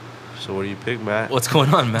 So what do you pick, Matt? What's going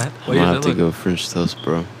on, Matt? I'm gonna have to go French toast,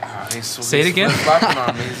 bro. Say it again? He's flopping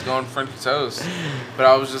on me. He's going French toast. But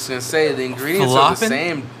I was just gonna say the ingredients are the Flopping?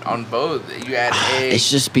 same on both. You add eggs. It's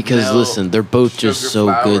just because, milk, listen, they're both just sugar, so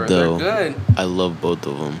flour. good, though. They're good. I love both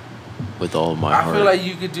of them with all of my I heart. feel like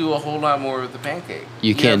you could do a whole lot more with the pancake.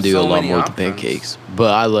 you can have do so a lot many more with the options. pancakes,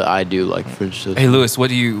 but I do like French toast. Hey, Lewis,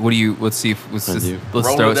 let's see if let's I do. let's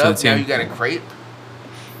Roll throw it it to the up. Now team. you got a crepe.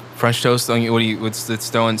 French toast. What do you? What's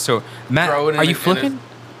throwing? So Matt, Throw it in are you in a- flipping?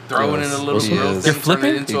 Throw it in Yes, a little he grill is. thing, You're flipping? turn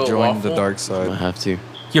it he into a joined the waffle. dark I side. have to.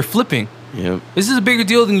 You're flipping. Yep. This is a bigger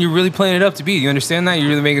deal than you're really playing it up to be. You understand that? You're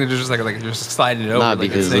really making it just like you're just sliding it over. Nah, like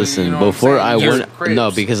because it's like- listen, you know what I'm before saying? I You're won, crepes.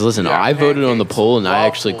 no, because listen, You got I voted on the pancakes, poll and I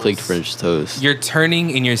actually waffles. clicked French toast. you're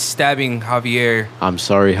turning and you're stabbing Javier I'm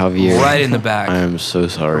sorry, Javier. right in the back, I am so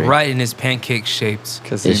sorry. right in his pancake shaped.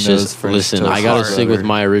 Because he It's knows just French listen. toast I gotta is stick with better.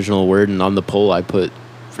 my original word, and on the poll I put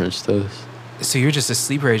French toast. So you're just a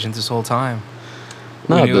sleeper agent this whole time.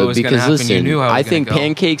 No, knew it but was gonna because happen, you listen, knew how it was I gonna think go.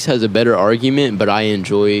 pancakes has a better argument, but I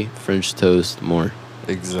enjoy French toast more.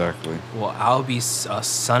 Exactly. Well, I'll be a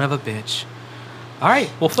son of a bitch. All right.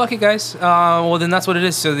 Well, fuck it, guys. Well, then that's what it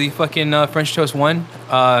is. So the fucking French toast won.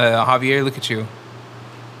 Javier, look at you.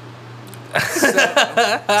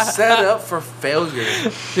 Set up for failure.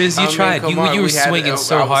 Biz, you I mean, tried. come You on, were we had- swinging I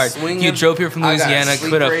so was hard. swinging. You drove here from I got Louisiana,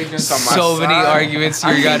 sleeper put up agents on my so many side. arguments.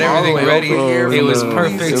 I You got came all the everything way ready. over here It was from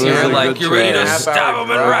perfect. Louisiana. You're a like, good you're ready to try. stab him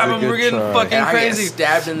and It was wrap a him. good We're getting try. fucking And I get crazy.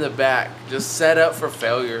 stabbed in the back. Just set up for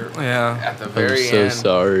failure. Yeah. At the I'm very so end.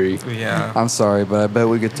 sorry. Yeah. I'm sorry, but I bet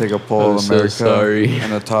we could take a poll I'm of so America. sorry.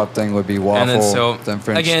 And the top thing would be waffle, And then so then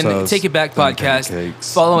French again, toast, Take It Back then Podcast.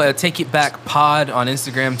 pancakes. Follow at Take It Back Pod on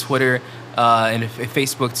Instagram, Twitter, and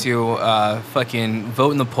Facebook too. Fucking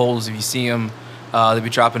vote in the polls if you see them. They'll be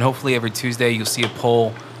dropping hopefully every Tuesday. You'll see a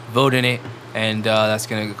poll, vote in it, and that's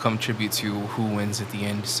gonna contribute to who wins at the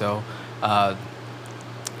end. So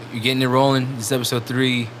you're getting it rolling. This is episode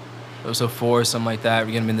 3, episode 4, something like that.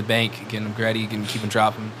 We're getting them in the bank, getting them ready, keep them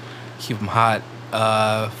dropping, keep them hot.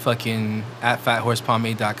 Fucking at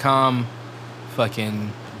fathorsepommade.com,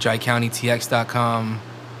 fucking drycountytx.com,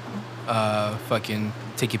 fucking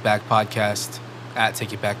Take It Back Podcast at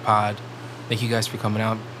Take It Back Pod. Thank you guys for coming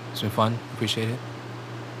out. It's been fun. Appreciate it.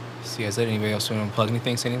 See you guys later. Anybody else want to plug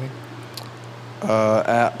anything? Say anything?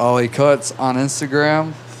 At Ollie Cuts on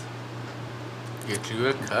Instagram. Get you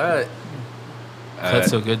a cut. That's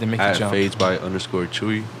so good. They make you At jump. fades by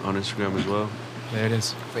 _Chewy on Instagram as well. There it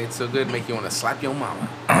is. Fade so good, make you want to slap your mama.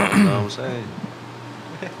 You know what I'm saying?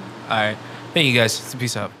 All right. Thank you guys.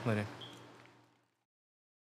 Peace out. Later.